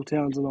the small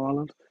towns in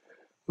Ireland,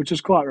 which is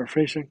quite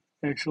refreshing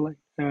actually.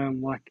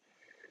 And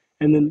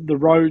then the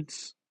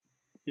roads,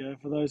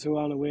 for those who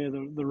aren't aware,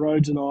 the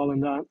roads in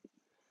Ireland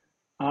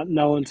aren't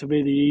known to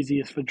be the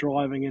easiest for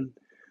driving. And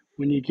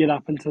when you get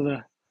up into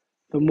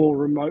the more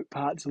remote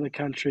parts of the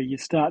country, you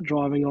start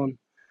driving on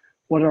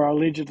what are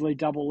allegedly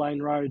double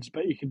lane roads,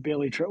 but you can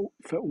barely fit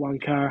one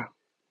car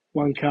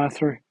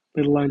through,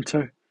 let alone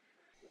two.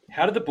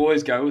 How did the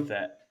boys go with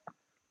that?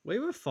 We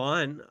were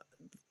fine.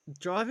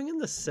 Driving in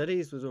the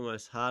cities was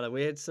almost harder.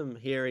 We had some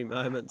hairy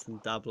moments in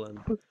Dublin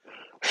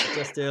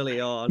just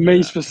early on. Me I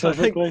think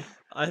specifically.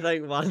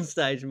 one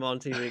stage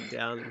Monty went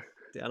down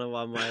a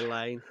one way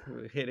lane,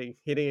 we were heading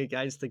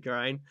against the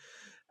grain.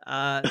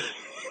 Uh,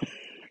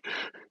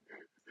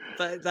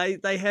 but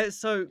they had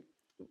so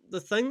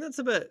the thing that's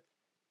a bit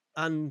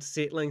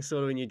unsettling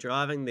sort of when you're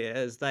driving there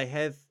is they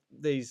have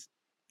these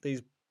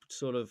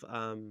sort of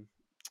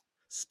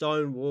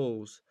stone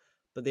walls,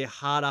 but they're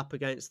hard up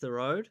against the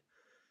road,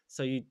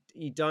 so you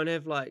don't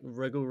have like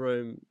wriggle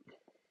room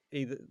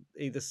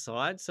either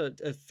side, so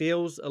it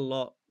feels a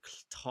lot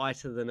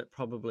tighter than it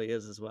probably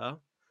is as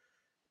well.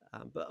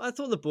 But I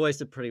thought the boys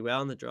did pretty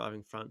well on the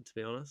driving front, to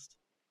be honest.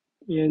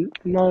 Yeah,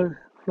 no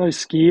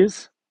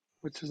skiers,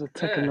 which is a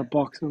tick in Yeah, the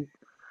box. And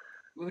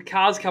well, the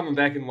car's coming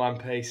back in one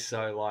piece,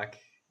 so like,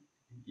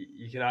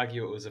 you could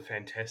argue it was a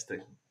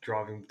fantastic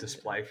driving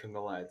display from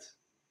the lads.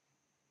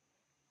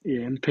 Yeah,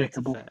 That's a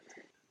impeccable. fact.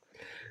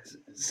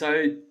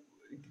 So,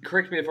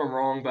 correct me if I'm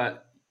wrong,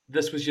 but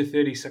this was your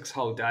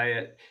 36-hole day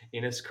at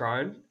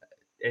Enniscrone,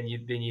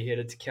 and then you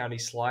headed to County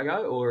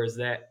Sligo, or is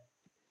that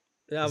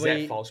Yeah,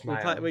 false we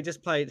mail?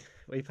 played.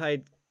 We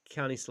played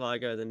County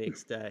Sligo the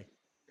next day.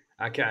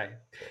 Okay,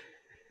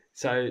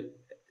 so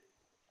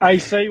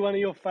AC, one of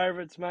your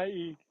favourites,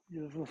 mate.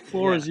 The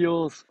floor Yeah, is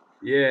yours.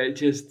 yeah, it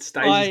just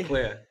stages I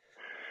clear.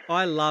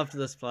 I loved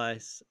this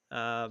place.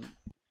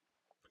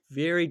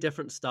 Very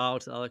different style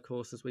to other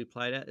courses we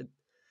played at. It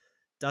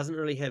doesn't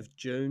really have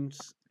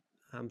dunes,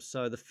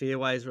 so the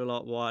fairways are a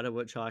lot wider,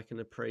 which I can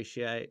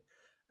appreciate.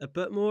 A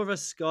bit more of a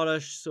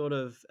Scottish sort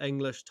of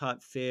English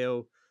type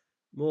feel,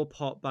 more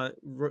pop bunk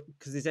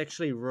because there's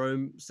actually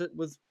room. So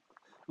with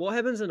what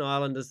happens in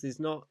Ireland is there's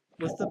not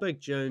with the big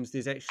dunes.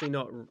 There's actually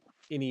not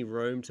any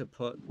room to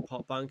put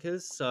pop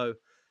bunkers. So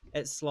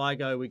at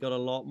Sligo, we got a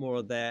lot more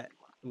of that.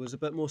 It was a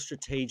bit more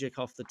strategic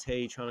off the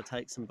tee, trying to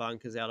take some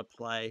bunkers out of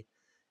play.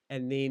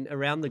 And then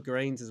around the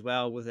greens as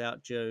well,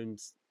 without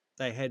dunes,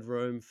 they had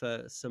room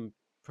for some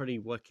pretty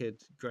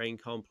wicked green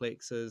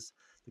complexes.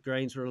 The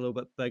greens were a little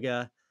bit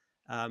bigger,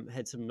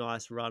 had some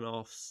nice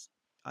runoffs.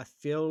 I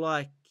feel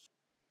like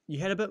you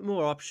had a bit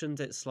more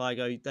options at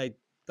Sligo.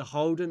 The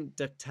hole didn't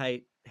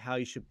dictate how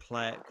you should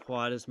play it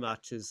quite as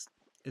much as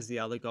the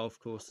other golf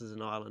courses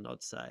in Ireland,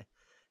 I'd say,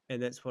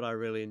 and that's what I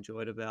really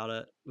enjoyed about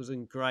it. It was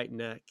in great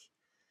nick.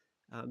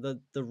 The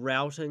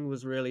routing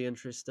was really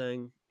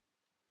interesting.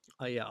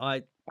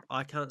 Yeah,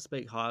 I can't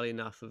speak highly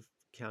enough of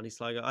County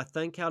Sligo. I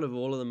think out of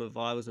all of them, if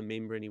I was a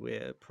member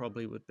anywhere, it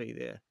probably would be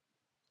there.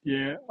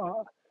 Yeah,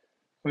 I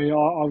mean,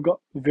 I've got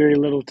very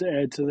little to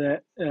add to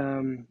that.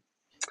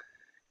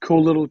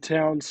 Cool little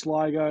town,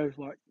 Sligo,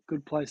 like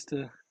good place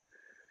to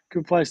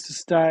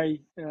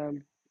stay.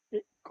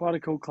 Quite a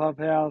cool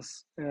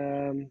clubhouse.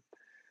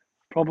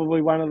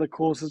 Probably one of the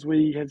courses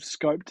we have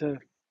scope to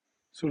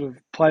sort of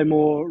play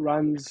more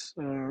runs.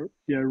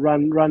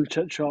 Run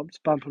chit shops,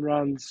 bump and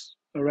runs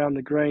around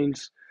the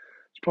greens.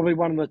 It's probably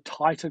one of the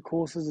tighter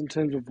courses in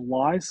terms of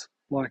lies,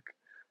 like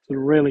sort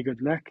of really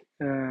good nick,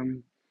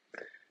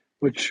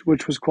 which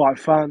was quite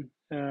fun.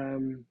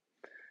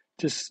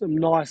 Just some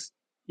nice,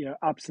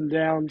 ups and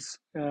downs.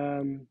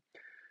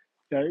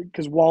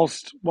 Because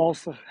whilst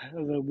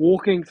the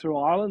walking through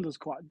Ireland is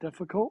quite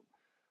difficult,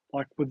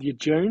 like with your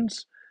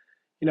dunes,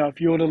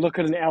 if you were to look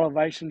at an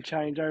elevation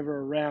change over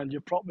a round,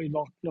 you're probably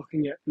not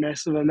looking at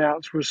massive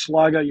amounts. Whereas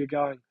Sligo, you're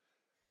going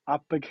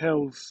up big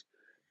hills,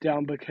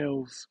 down big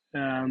hills,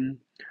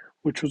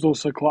 which was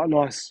also quite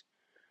nice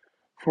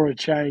for a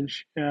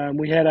change.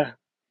 We had a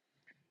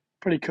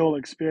pretty cool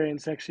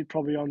experience, actually,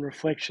 probably on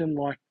reflection,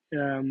 like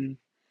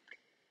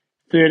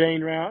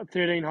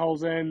 13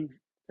 holes in.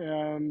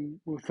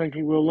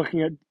 We were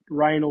looking at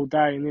rain all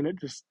day, and then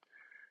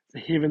the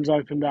heavens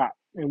opened up,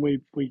 and we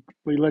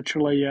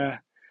literally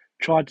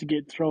tried to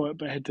get through it,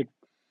 but had to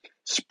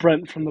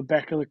sprint from the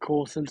back of the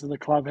course into the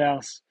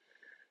clubhouse,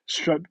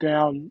 stripped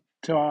down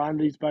to our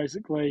undies,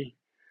 basically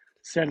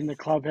sat in the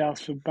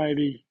clubhouse for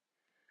maybe,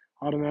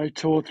 I don't know,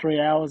 2 or 3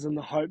 hours in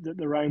the hope that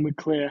the rain would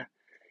clear.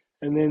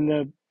 And then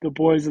the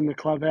boys in the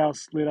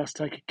clubhouse let us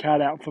take a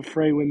cart out for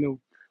free when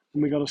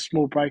we got a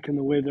small break in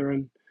the weather,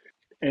 and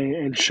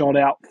shot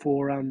out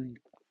for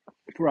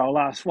our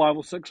last 5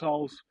 or 6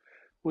 holes,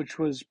 which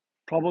was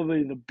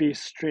probably the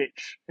best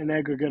stretch in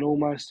aggregate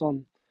almost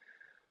on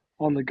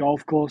the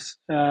golf course.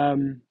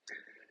 The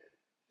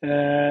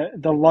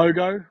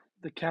logo,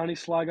 the County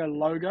Sligo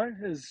logo,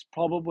 is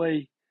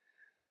probably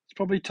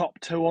top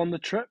two on the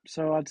trip.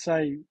 So I'd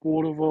say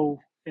Waterville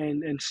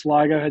and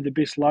Sligo had the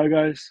best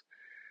logos.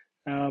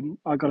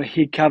 I got a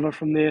head cover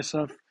from there,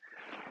 so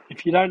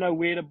if you don't know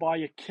where to buy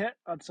your kit,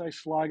 I'd say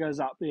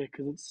Sligo's up there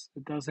because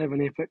it does have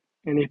an epic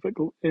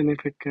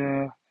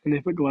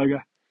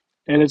logo,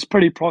 and it's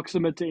pretty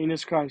proximate to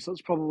Enniscrone, so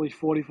it's probably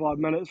 45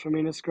 minutes from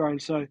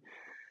Enniscrone. So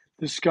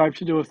there's scope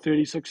to do a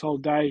 36-hole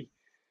day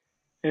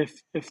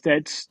if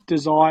that's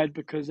desired,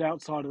 because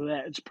outside of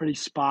that, it's pretty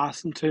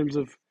sparse in terms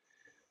of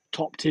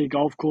top tier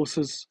golf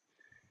courses.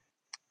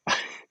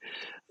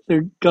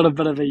 They've got a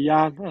bit of a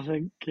yarn, I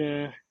think.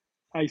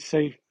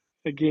 AC,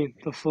 again,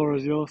 the floor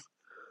is yours.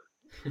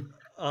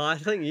 Oh, I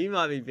think you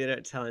might be better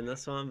at telling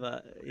this one,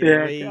 but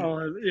yeah, Yeah,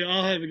 okay,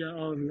 I'll have a go.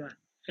 I'll have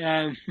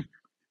a go.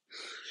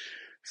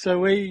 So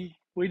we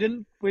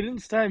didn't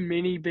stay in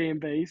many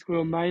B&Bs. We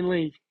were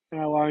mainly in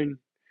our own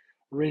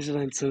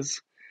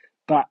residences,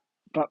 but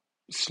but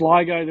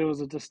Sligo, there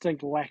was a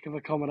distinct lack of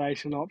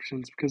accommodation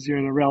options because you're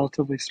in a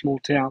relatively small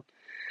town.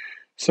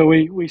 So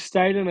we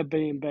stayed in a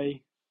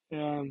B&B,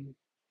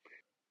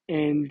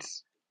 and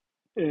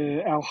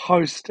our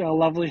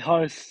lovely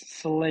host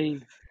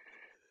Celine,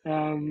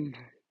 um,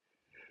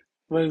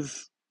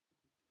 was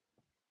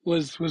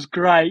was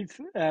great.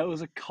 It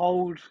was a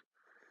cold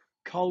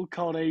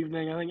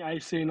evening. I think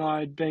AC and I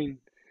had been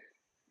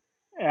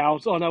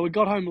out. Oh no, we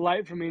got home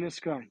late from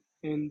Enniscrone,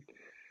 and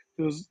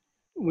it was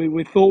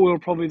we thought we were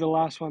probably the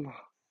last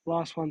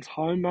ones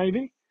home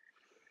maybe.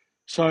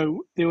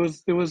 So there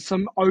was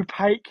some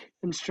opaque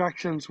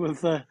instructions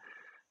with the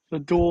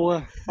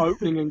door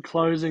opening and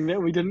closing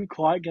that we didn't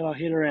quite get our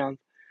head around.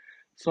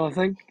 So I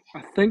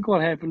think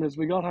what happened is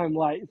we got home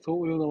late, thought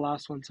we were the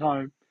last ones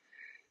home,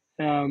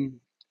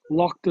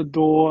 locked the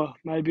door,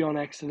 maybe on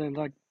accident,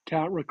 I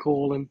can't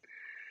recall, and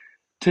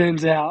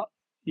turns out,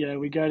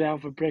 we go down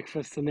for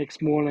breakfast the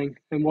next morning,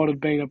 and what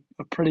had been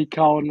a pretty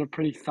cold and a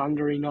pretty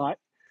thundery night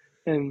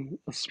in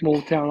a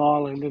small town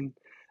island, and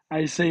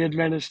AC had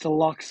managed to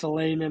lock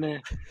Celine and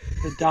her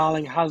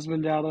darling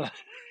husband out of,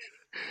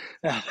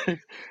 out,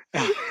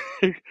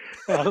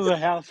 out of the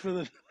house for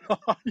the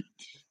night.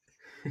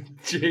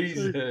 So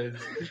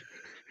Jesus.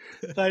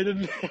 they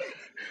didn't,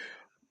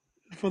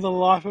 for the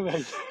life of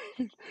it,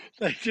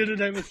 they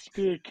didn't have a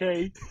spare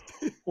key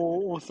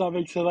or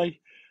something, so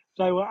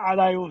they were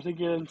unable to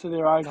get into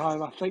their own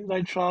home. I think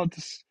they tried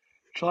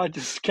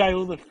to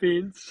scale the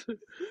fence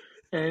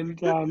and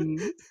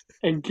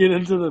get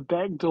into the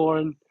back door,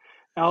 and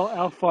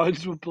our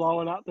phones were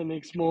blowing up the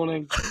next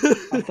morning.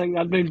 I think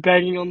they'd been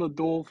banging on the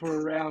door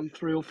for around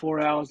 3 or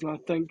 4 hours, and I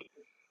think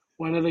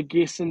one of the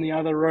guests in the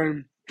other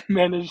room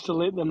managed to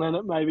let them in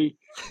at maybe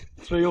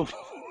 3 or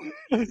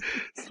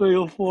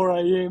 4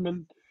 a.m.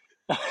 And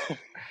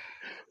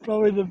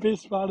probably the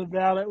best part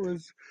about it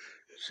was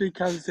she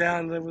comes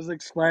down and was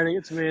explaining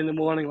it to me in the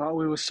morning, like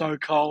we were so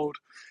cold,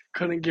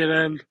 couldn't get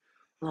in.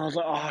 And I was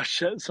like, oh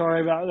shit,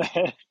 sorry about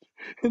that.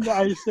 And the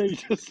AC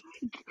just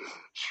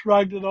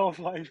shrugged it off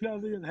like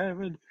nothing had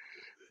happened.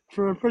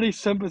 For a pretty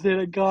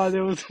sympathetic guy,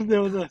 there was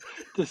a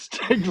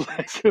distinct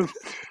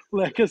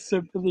lack of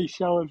sympathy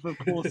showing for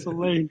poor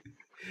Celine.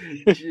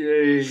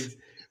 Jeez.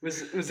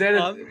 Was that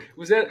Um,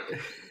 was that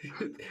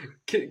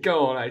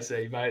go on,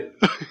 AC, mate.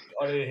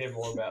 I need to hear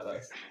more about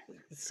this.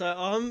 so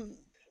I'm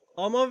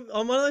one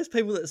of those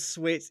people that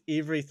sweats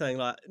everything.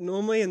 Like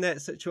normally in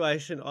that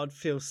situation, I'd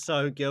feel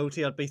so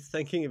guilty. I'd be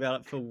thinking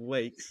about it for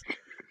weeks.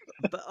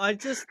 But I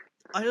just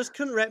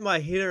couldn't wrap my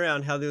head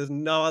around how there was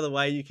no other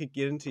way you could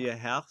get into your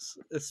house,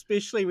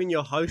 especially when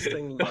you're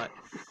hosting like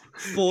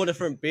 4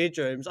 different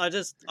bedrooms. I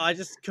just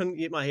couldn't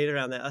get my head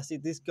around that. I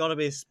said, "There's got to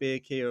be a spare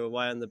key or a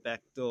way in the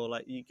back door.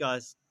 Like you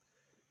guys,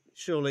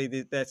 surely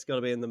that's got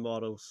to be in the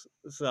models."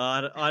 So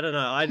I don't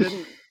know. I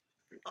didn't.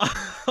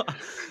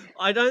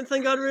 I don't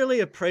think I'd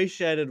really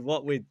appreciated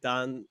what we'd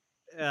done.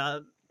 Uh,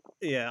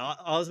 yeah,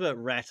 I was a bit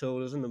rattled.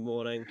 It was in the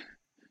morning.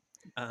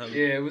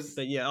 Yeah, it was.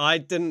 But yeah, I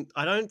didn't.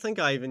 I don't think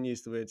I even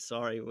used the word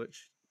sorry,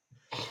 which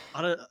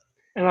I don't.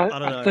 And I, I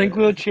don't I think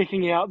we know. were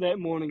checking out that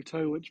morning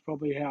too, which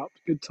probably helped.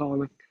 Good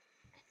timing.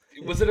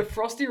 Was it a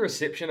frosty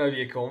reception over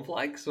your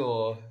cornflakes,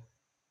 or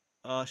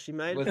Oh, she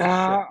made a was? bit of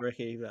shit Uh,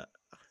 bricky, but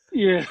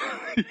yeah,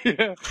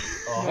 yeah,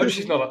 Oh, I hope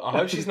she's maybe. not. I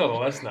hope she's not a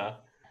listener.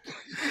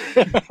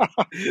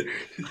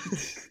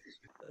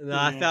 no,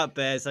 I Yeah, felt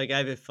bad, so I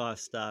gave it 5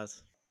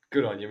 stars.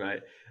 Good on you, mate.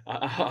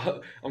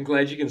 I'm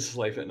glad you can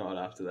sleep at night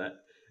after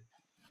that.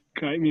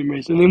 great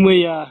memories. And then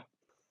we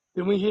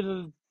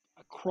headed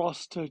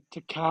across to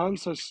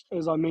Cairns. So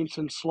as I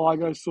mentioned,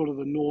 Sligo's sort of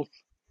the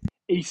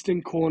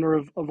northeastern corner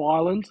of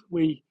Ireland.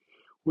 We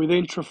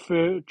then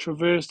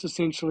traversed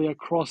essentially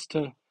across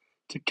to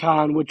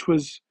Cairn, which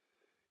was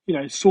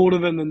sort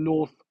of in the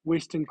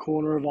northwestern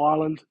corner of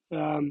Ireland.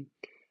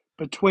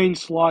 Between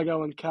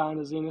Sligo and Cairn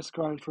is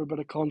Enniscrone for a bit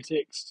of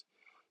context.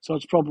 So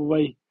it's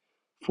probably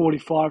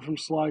 45 from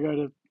Sligo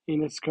to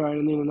Enniscrone,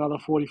 and then another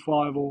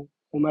 45 or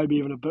maybe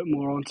even a bit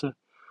more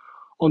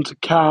onto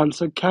Cairn.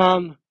 So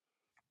Cairn,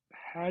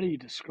 how do you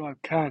describe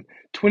Cairn?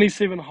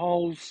 27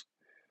 holes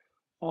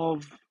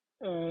of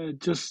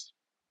just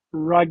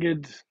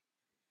rugged,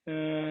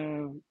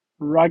 uh,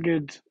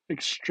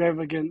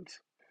 extravagant,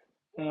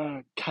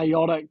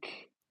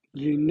 chaotic,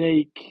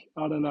 unique.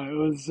 I don't know.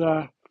 It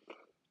was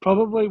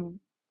probably,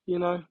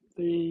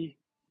 the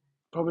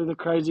probably the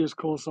craziest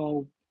course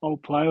I'll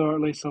play, or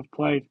at least I've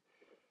played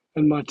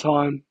in my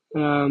time.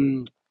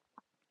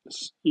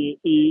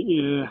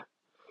 Yeah,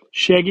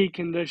 shaggy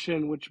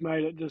condition, which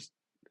made it just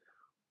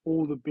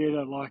all the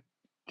better. Like,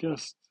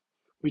 just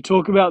we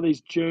talk about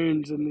these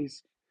dunes and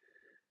these,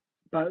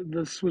 but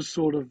this was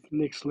sort of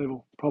next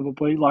level,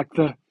 probably. Like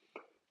the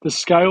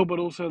scale, but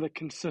also the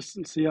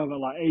consistency of it.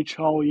 Like each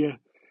hole, you're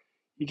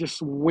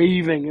just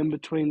weaving in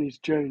between these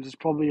dunes. Is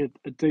probably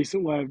a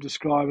decent way of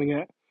describing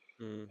it.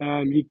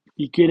 Mm.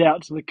 You get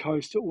out to the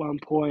coast at one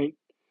point.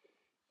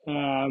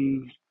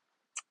 Um,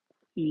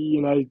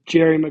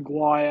 Jerry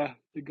Maguire,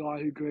 the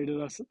guy who greeted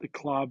us at the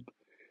club,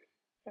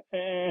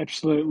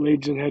 absolute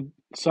legend, had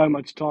so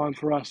much time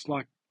for us.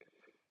 Like,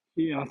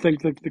 I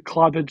think the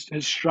club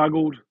has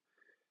struggled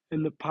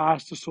in the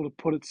past to sort of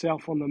put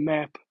itself on the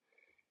map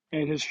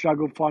and has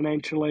struggled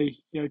financially.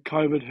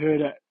 COVID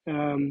hurt it.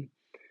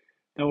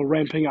 They were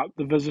ramping up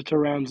the visitor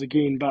rounds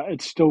again, but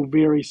it's still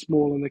very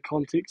small in the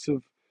context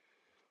of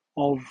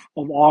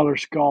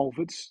Irish golf.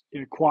 It's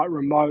quite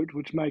remote,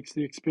 which makes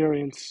the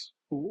experience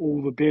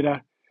all the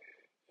better.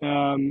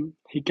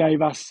 He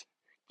gave us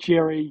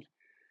Jerry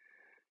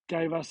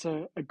gave us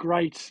a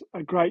great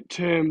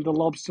term, the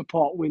lobster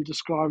pot, when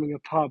describing a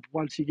pub.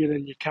 Once you get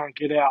in, you can't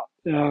get out.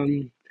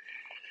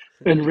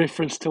 in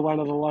reference to one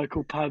of the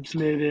local pubs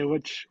near there,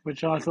 which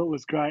I thought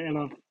was great, and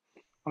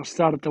I've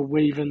started to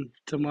weave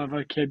into my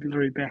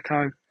vocabulary back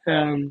home.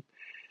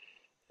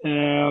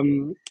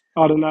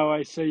 I don't know,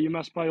 AC. You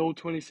must play all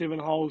 27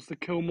 holes. The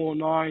Kilmore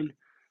 9,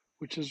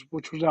 which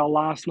was our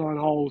last 9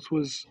 holes,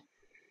 was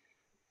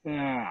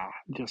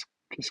just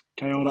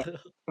chaotic.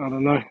 I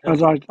don't know.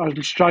 It's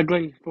I'm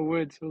struggling for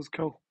words. It was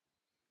cool.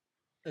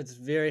 it's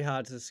very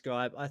hard to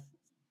describe.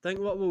 Think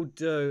what we'll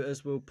do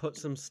is we'll put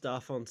some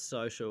stuff on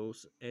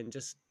socials and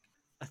just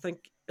I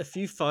think a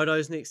few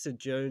photos next to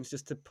June's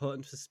just to put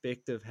in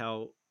perspective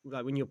how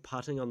like when you're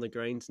putting on the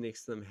greens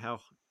next to them, how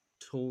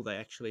tall they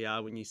actually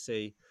are when you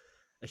see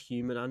a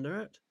human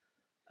under it.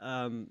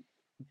 Um,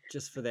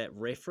 just for that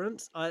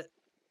reference, I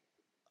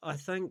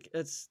think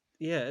it's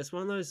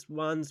one of those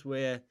ones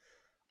where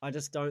I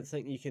just don't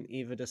think you can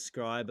ever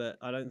describe it.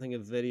 I don't think a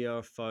video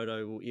or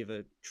photo will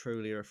ever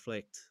truly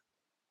reflect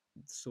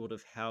sort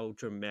of how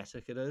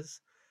dramatic it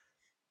is.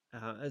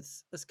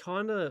 It's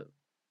kind of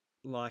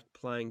like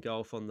playing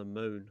golf on the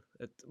moon.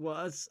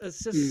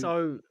 It's just Mm.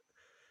 so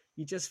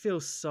you just feel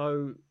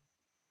so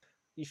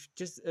it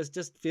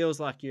just feels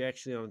like you're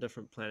actually on a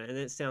different planet, and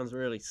it sounds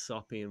really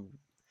soppy and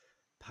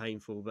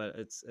painful, but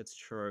it's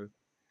true.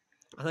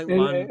 I think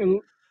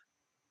And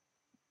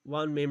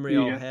one memory there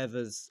I'll you go. have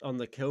is on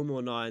the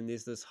Kilmore 9.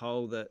 There's this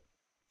hole that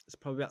it's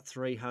probably about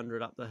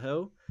 300 up the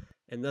hill,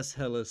 and this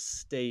hill is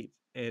steep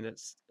and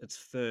it's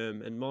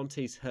firm. And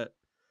Monty's hit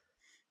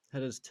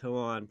his 2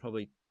 iron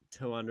probably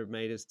 200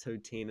 meters,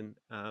 210,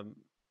 and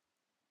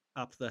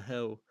up the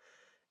hill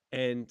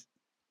and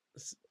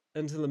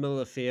into the middle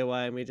of the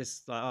fairway, and we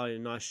just like, oh,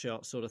 nice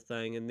shot, sort of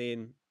thing. And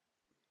then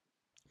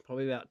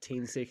probably about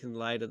 10 seconds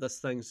later, this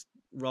thing's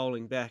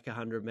rolling back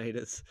 100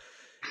 meters,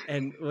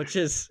 and which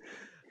is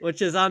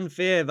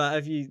unfair. But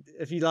if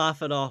you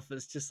laugh it off,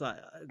 it's just like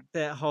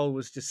that hole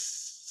was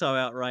just so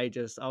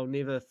outrageous. I'll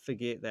never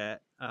forget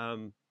that.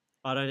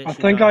 I don't I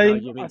actually think know how I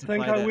you're I meant to think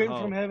play I that went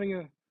from hole. having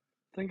a.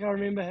 I think I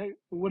remember it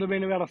would have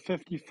been about a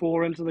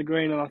 54 into the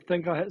green, and I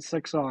think I hit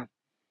 6 iron.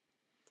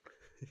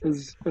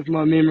 Is if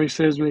my memory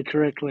serves me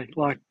correctly.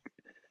 Like,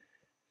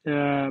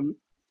 and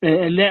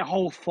that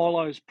hole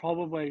follows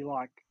probably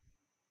like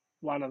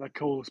one of the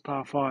coolest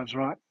par fives,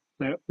 right?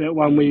 That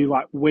one where Mm, you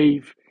like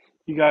weave,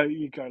 you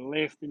go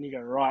left, then you go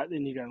right,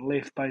 then you go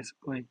left,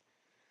 basically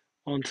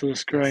onto the That's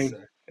screen.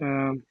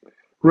 Um,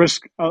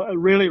 risk a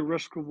really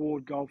risk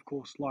reward golf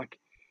course. Like,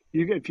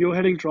 if you're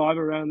hitting drive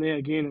around there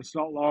again, it's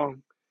not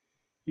long.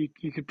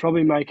 You could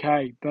probably make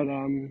hay, but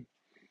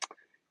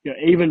yeah,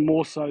 even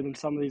more so than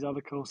some of these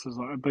other courses,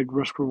 like a big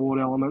risk reward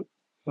element.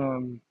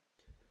 Um,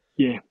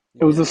 yeah,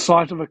 it was the yeah,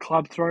 sight of a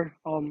club throw.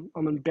 I'm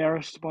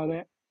embarrassed by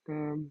that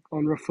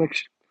on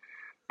reflection,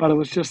 but it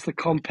was just the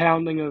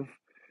compounding of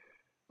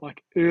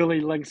like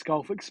early links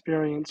golf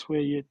experience where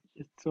you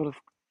sort of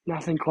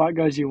nothing quite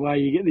goes your way.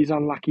 You get these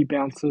unlucky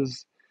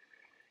bounces.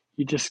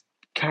 You just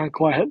can't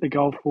quite hit the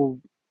golf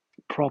ball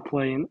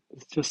properly, and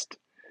it's just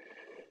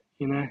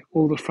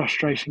all the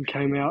frustration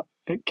came out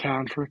at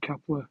Cairn for a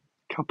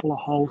couple of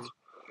holes.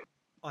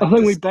 I I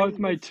think we both distinctly,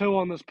 made two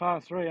on this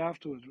par three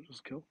afterwards, which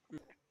was cool.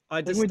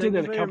 I I think we did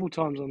that a distinctively, couple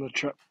times on the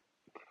trip.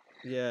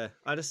 yeah,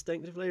 I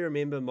distinctively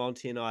remember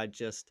Monty and I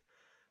just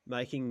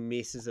making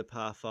messes of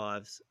par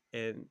fives,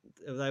 and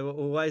they were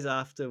always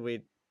after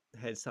we'd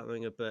had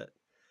something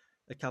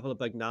a couple of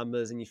big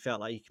numbers, and you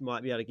felt like you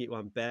might be able to get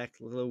one back,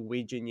 a little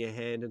wedge in your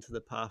hand into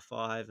the par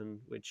five, and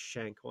we'd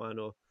shank one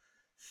or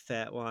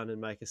fat one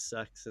and make a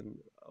six, and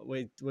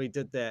we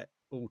did that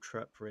all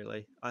trip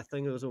really. I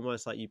think it was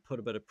almost like you put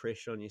a bit of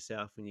pressure on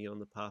yourself when you get on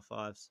the par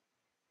fives,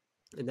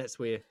 and that's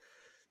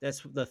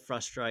the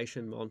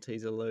frustration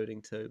Monty's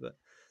alluding to. But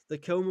the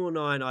Kilmore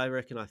 9, I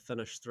reckon I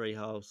finished 3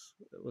 holes.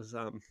 It was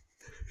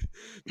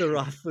the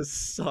rough was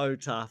so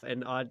tough,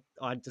 and I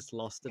just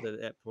lost it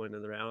at that point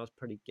in the round. I was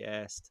pretty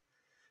gassed.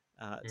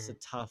 It's a mm.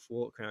 tough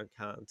walk around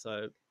Cannes,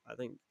 so I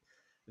think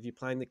if you're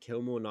playing the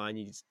Kilmore 9,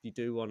 you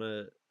do want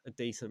a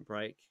decent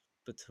break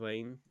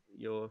between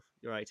your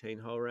 18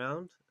 hole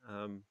round.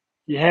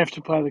 You have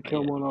to play the But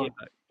yeah, Kilmore nine.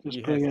 epic. Just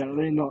You putting have it to. out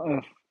there, not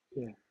if.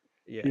 Yeah,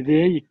 Yeah, you're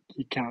there.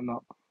 You can't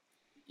not.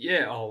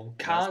 Yeah, oh,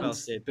 that's well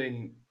Khan's said.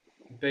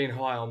 been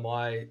high on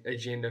my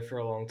agenda for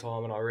a long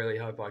time, and I really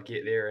hope I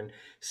get there. And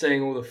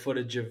seeing all the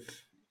footage of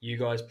you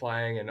guys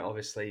playing, and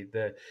obviously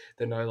the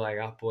no leg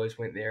up boys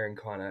went there and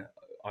kind of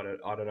I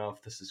don't know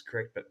if this is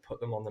correct, but put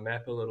them on the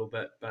map a little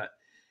bit. But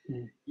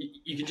Mm.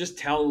 you can just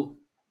tell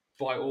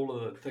by all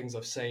of the things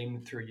I've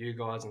seen through you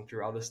guys and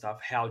through other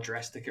stuff how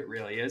drastic it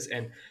really is,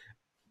 and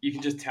you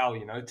can just tell,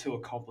 two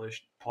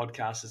accomplished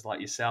podcasters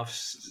like yourself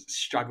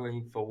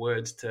struggling for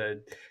words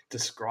to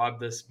describe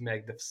this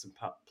magnificent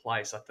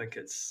place. I think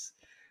it's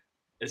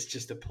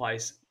just a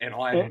place, and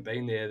I A- haven't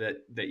been there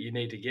that you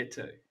need to get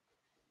to.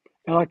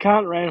 And I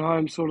can't ran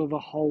home sort of the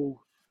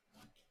whole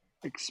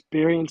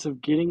experience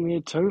of getting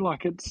there too.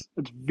 Like it's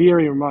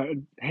very remote.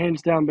 It'd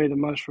hands down be the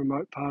most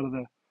remote part of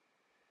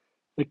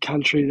the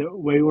country that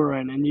we were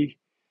in, and you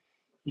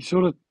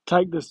sort of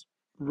take this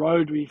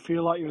road where you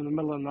feel like you're in the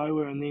middle of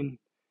nowhere, and then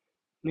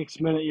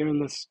next minute you're in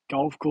this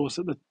golf course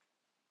at the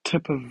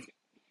tip of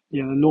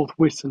the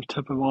northwestern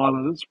tip of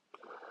Ireland. It's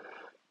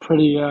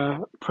pretty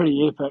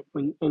epic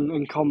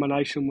in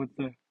combination with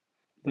the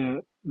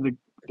the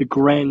the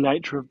grand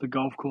nature of the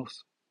golf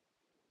course.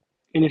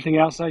 Anything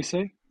else,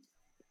 AC?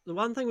 The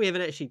one thing we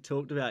haven't actually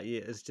talked about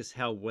yet is just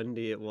how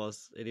windy it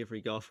was at every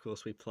golf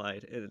course we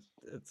played.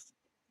 It's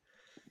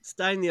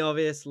stating the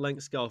obvious,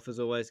 links golf is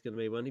always going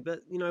to be windy,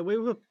 but we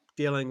were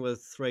dealing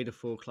with 3 to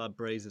 4 club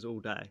breezes all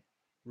day.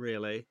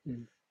 Really,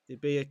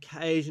 there'd be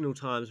occasional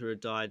times where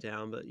it died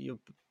down, but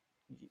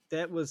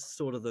that was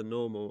sort of the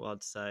normal,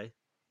 I'd say.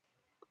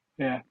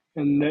 Yeah,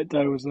 and that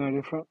day was no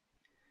different.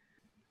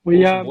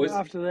 We Awesome, boys.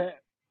 after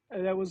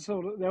that was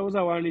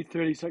our only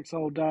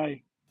 36-hole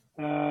day.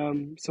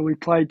 So we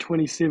played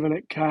 27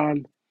 at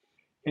Cairn,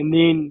 and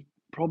then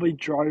probably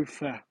drove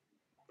for a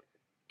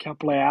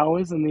couple of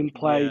hours, and then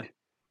played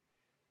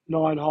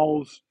 9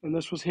 holes. And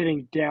this was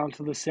heading down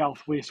to the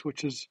southwest,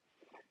 which is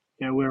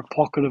we're a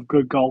pocket of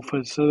good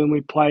golfers. So then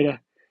we played a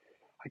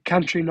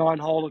country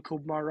 9-holer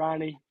called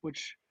Morani,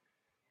 which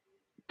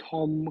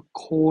Tom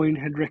Coyne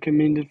had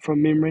recommended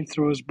from memory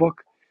through his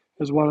book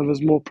as one of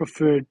his more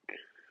preferred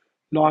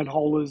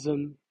 9-holers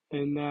in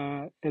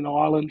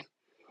Ireland.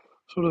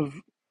 Sort of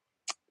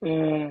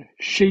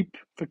sheep,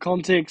 for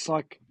context,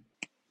 like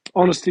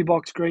honesty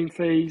box green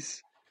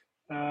fees,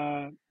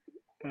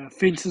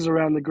 fences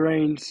around the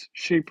greens,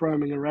 sheep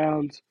roaming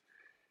around,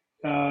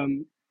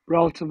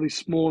 relatively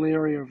small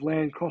area of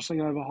land crossing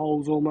over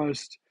holes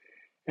almost,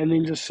 and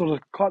then just sort of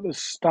quite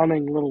this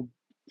stunning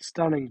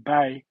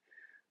bay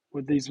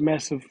with these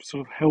massive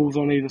sort of hills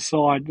on either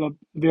side. A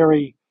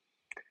very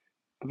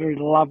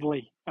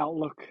lovely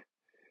outlook,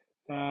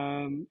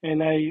 and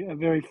a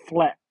very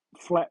flat,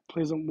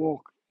 pleasant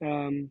walk.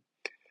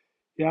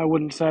 I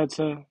wouldn't say it's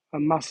a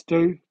must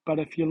do, but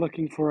if you're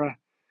looking for a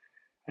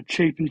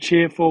cheap and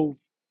cheerful,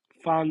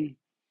 fun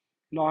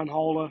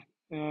 9-holer,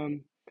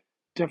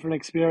 different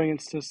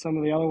experience to some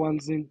of the other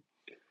ones, then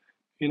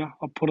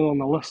I'll put it on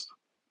the list.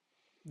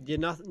 Yeah,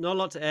 not a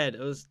lot to add. It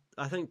was,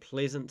 I think,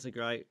 pleasant's a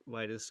great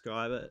way to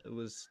describe it. It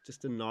was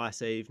just a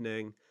nice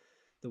evening.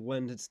 The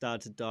wind had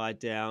started to die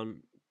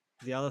down.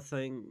 The other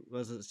thing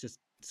was it's just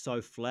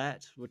so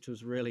flat, which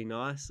was really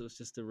nice. It was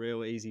just a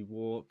real easy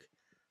walk.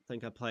 I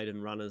think I played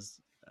in runners.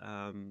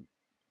 And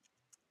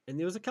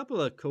there was a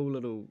couple of cool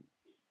little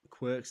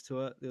quirks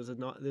to it. There was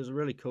a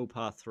really cool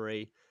par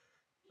 3.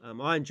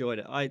 I enjoyed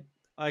it. I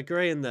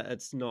agree in that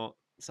it's not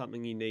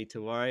something you need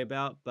to worry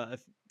about, but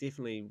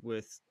definitely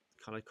worth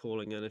kind of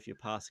calling in if you're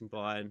passing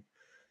by and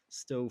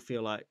still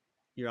feel like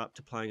you're up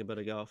to playing a bit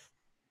of golf.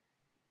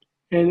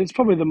 And it's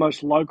probably the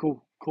most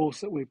local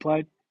course that we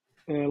played.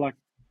 We'd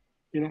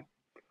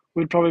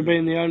probably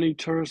been the only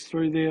tourists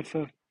through there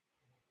for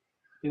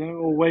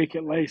all week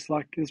at least.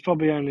 Like there's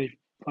probably only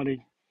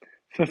bloody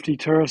 50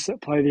 tourists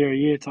that play there a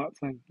year type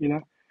thing,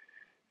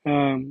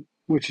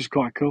 which is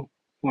quite cool.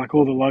 Like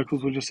all the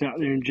locals were just out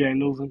there in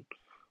jandals and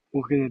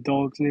walking the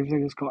dogs and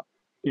everything. It's quite,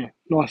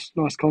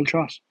 nice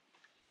contrast.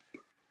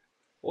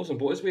 Awesome,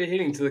 boys. We're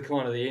heading to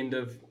the end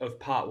of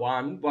part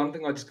one. One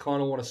thing I just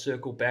kind of want to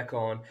circle back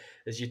on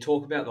is you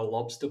talk about the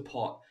lobster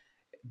pot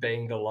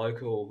being the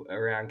local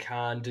around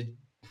Cairn.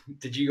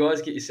 Did you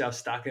guys get yourself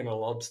stuck in a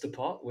lobster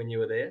pot when you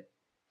were there?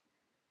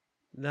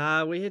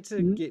 Nah, we had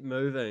to get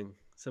moving,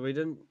 so we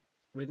didn't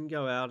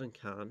go out in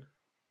Cairn.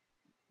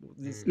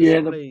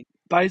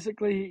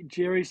 Basically,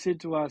 Jerry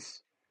said to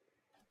us,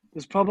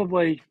 "There's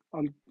probably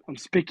I'm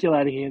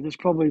speculating here. There's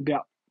probably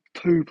about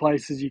 2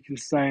 places you can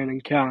stay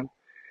in Cairn."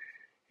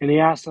 And he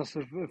asked us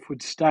if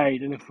we'd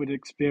stayed and if we'd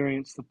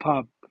experienced the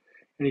pub.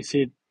 And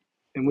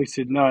we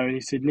said no. And he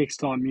said, next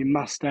time you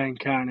must stay in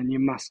Cairn and you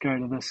must go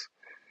to this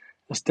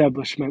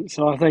establishment.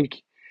 So I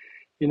think,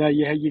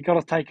 you got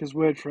to take his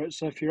word for it.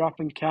 So if you're up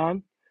in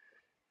Cairn,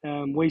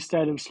 we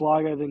stayed in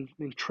Sligo, then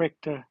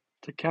trekked to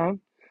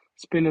Cairn,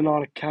 spend a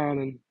night at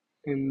Cairn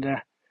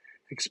and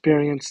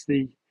experience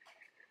the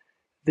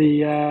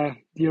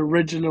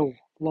original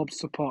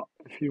lobster pot,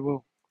 if you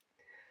will.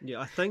 Yeah,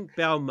 I think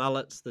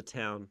Balmullet's the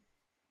town.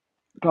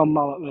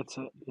 Balmullet, that's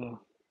it, yeah.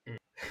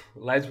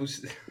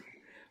 Lads,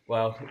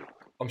 well,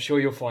 I'm sure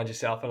you'll find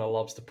yourself in a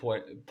lobster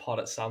pot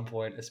at some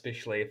point,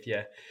 especially if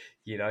you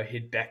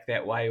head back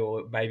that way,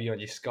 or maybe on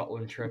your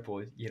Scotland trip,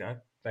 or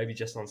maybe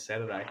just on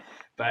Saturday.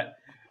 But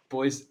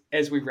boys,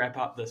 as we wrap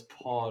up this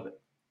pod,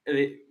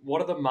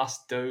 what are the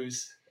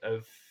must-dos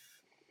of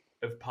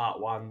part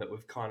one that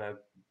we've kind of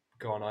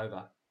gone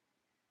over?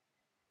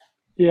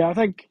 Yeah, I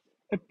think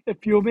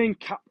if you're being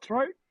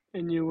cutthroat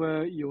and you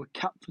were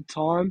cut for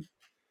time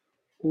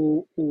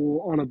or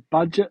on a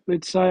budget,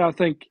 let's say, I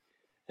think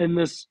in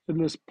this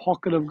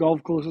pocket of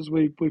golf courses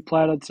we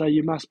played, I'd say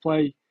you must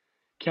play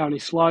County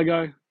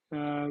Sligo.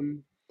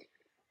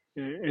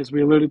 As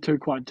we alluded to,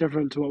 quite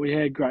different to what we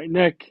had. Great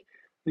Nick.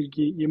 I think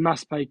you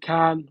must play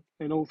Cairn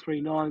in all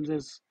 3 nines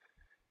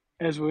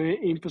as we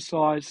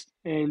emphasised,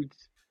 and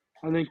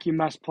I think you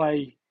must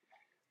play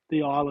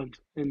the island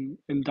in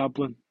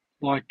Dublin.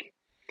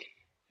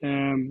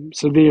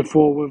 So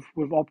therefore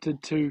we've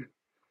opted to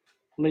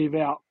leave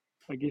out,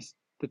 I guess,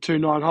 the 2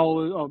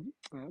 9-holers of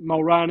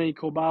Mulroney,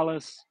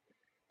 Corballis,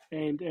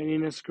 and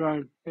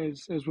Enniscrone,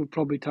 as we've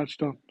probably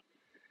touched on.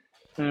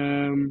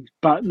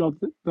 But not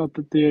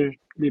that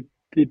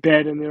they're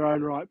bad in their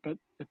own right. But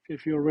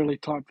if you're really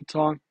tight for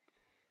time,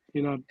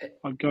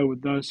 I'd go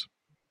with those.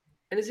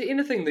 And is there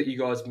anything that you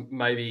guys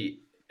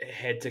maybe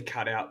had to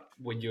cut out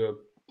when you were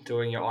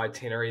doing your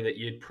itinerary that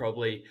you'd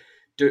probably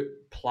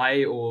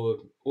play, or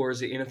is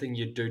there anything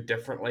you'd do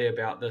differently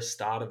about the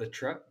start of the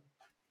trip?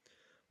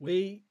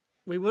 We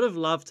would have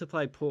loved to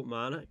play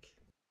Portmarnock.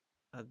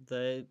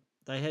 They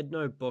had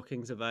no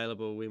bookings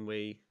available when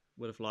we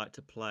would have liked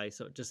to play,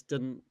 so it just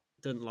didn't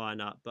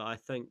line up. But I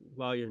think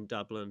while you're in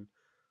Dublin,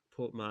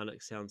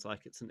 Portmarnock sounds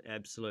like it's an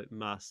absolute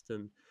must,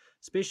 and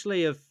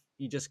especially if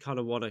you just kind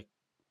of want to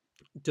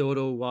do it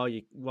all while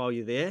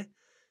you're there,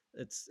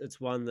 it's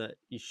one that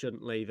you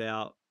shouldn't leave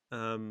out.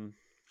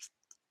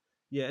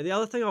 Yeah, the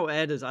other thing I'll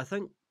add is I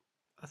think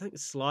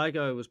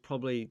Sligo was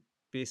probably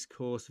best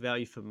course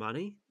value for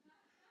money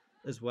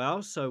as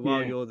well. So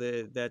while Yeah, you're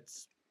there,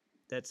 that's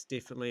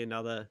definitely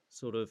another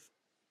sort of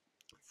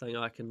thing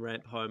I can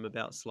ramp home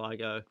about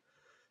Sligo,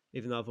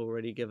 even though I've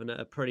already given it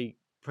a pretty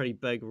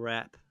big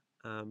rap.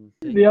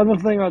 the other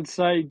thing I'd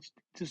say,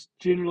 just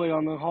generally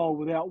on the whole,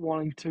 without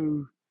wanting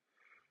to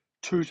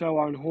toot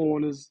our own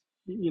horn, is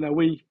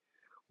we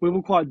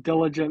were quite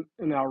diligent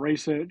in our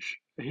research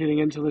heading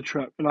into the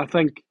trip, and I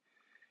think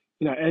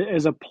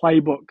as a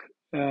playbook,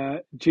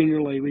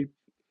 generally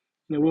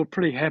we're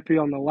pretty happy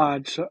on the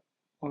large,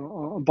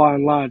 by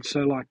and large.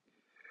 So like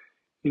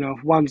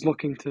if one's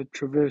looking to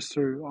traverse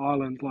through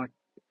Ireland, like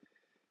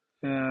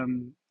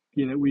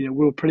we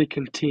were pretty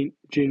content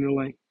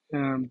generally.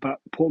 But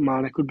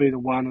Portmarnock would be the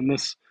one in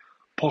this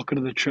pocket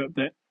of the trip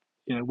that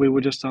we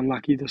were just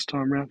unlucky this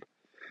time round.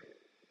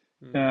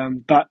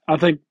 But I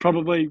think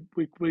probably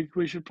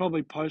we should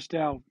probably post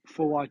our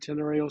full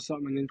itinerary or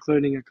something,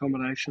 including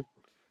accommodation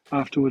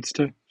afterwards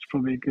too. It's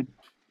probably a good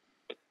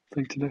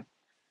thing to do.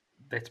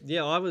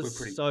 Yeah, I We're was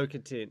pretty so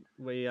content.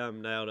 We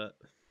nailed it.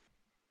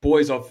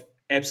 boys. I've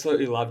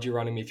absolutely loved you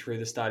running me through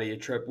the start of your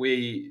trip.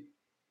 We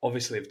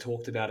obviously have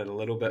talked about it a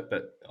little bit,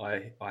 but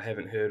I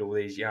haven't heard all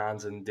these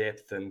yarns in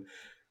depth, and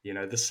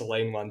the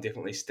Celine one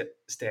definitely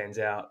stands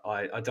out.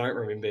 I don't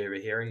remember ever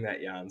hearing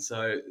that yarn,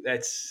 so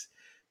that's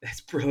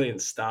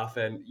brilliant stuff.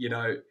 And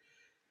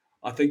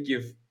I think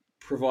you've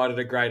provided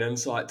a great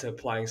insight to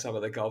playing some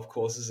of the golf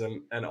courses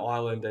in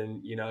Ireland,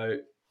 and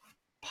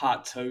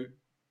part two,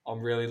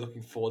 I'm really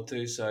looking forward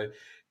to. So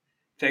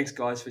thanks,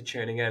 guys, for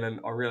tuning in, and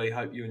I really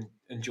hope you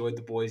enjoyed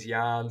the boys'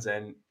 yarns.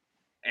 And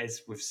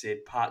as we've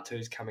said, part two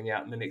is coming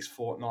out in the next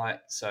fortnight,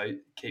 so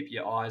keep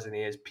your eyes and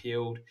ears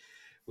peeled.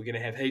 We're going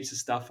to have heaps of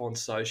stuff on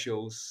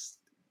socials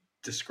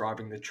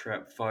describing the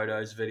trip,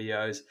 photos,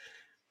 videos.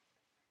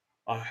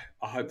 I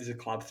hope there's a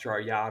club throw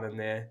yarn in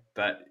there.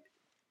 But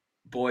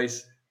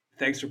boys,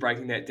 thanks for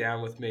breaking that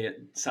down with me at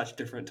such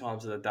different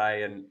times of the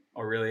day, and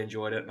I really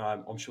enjoyed it, and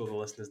I'm sure the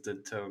listeners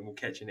did too. And we'll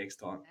catch you next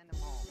time. Send 'em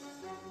home.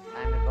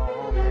 Time to go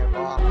home there,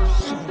 Bob.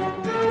 Son of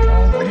a bitch,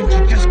 Paul, why didn't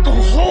you just go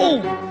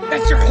home?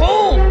 That's your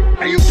home!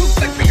 Are you too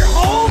thick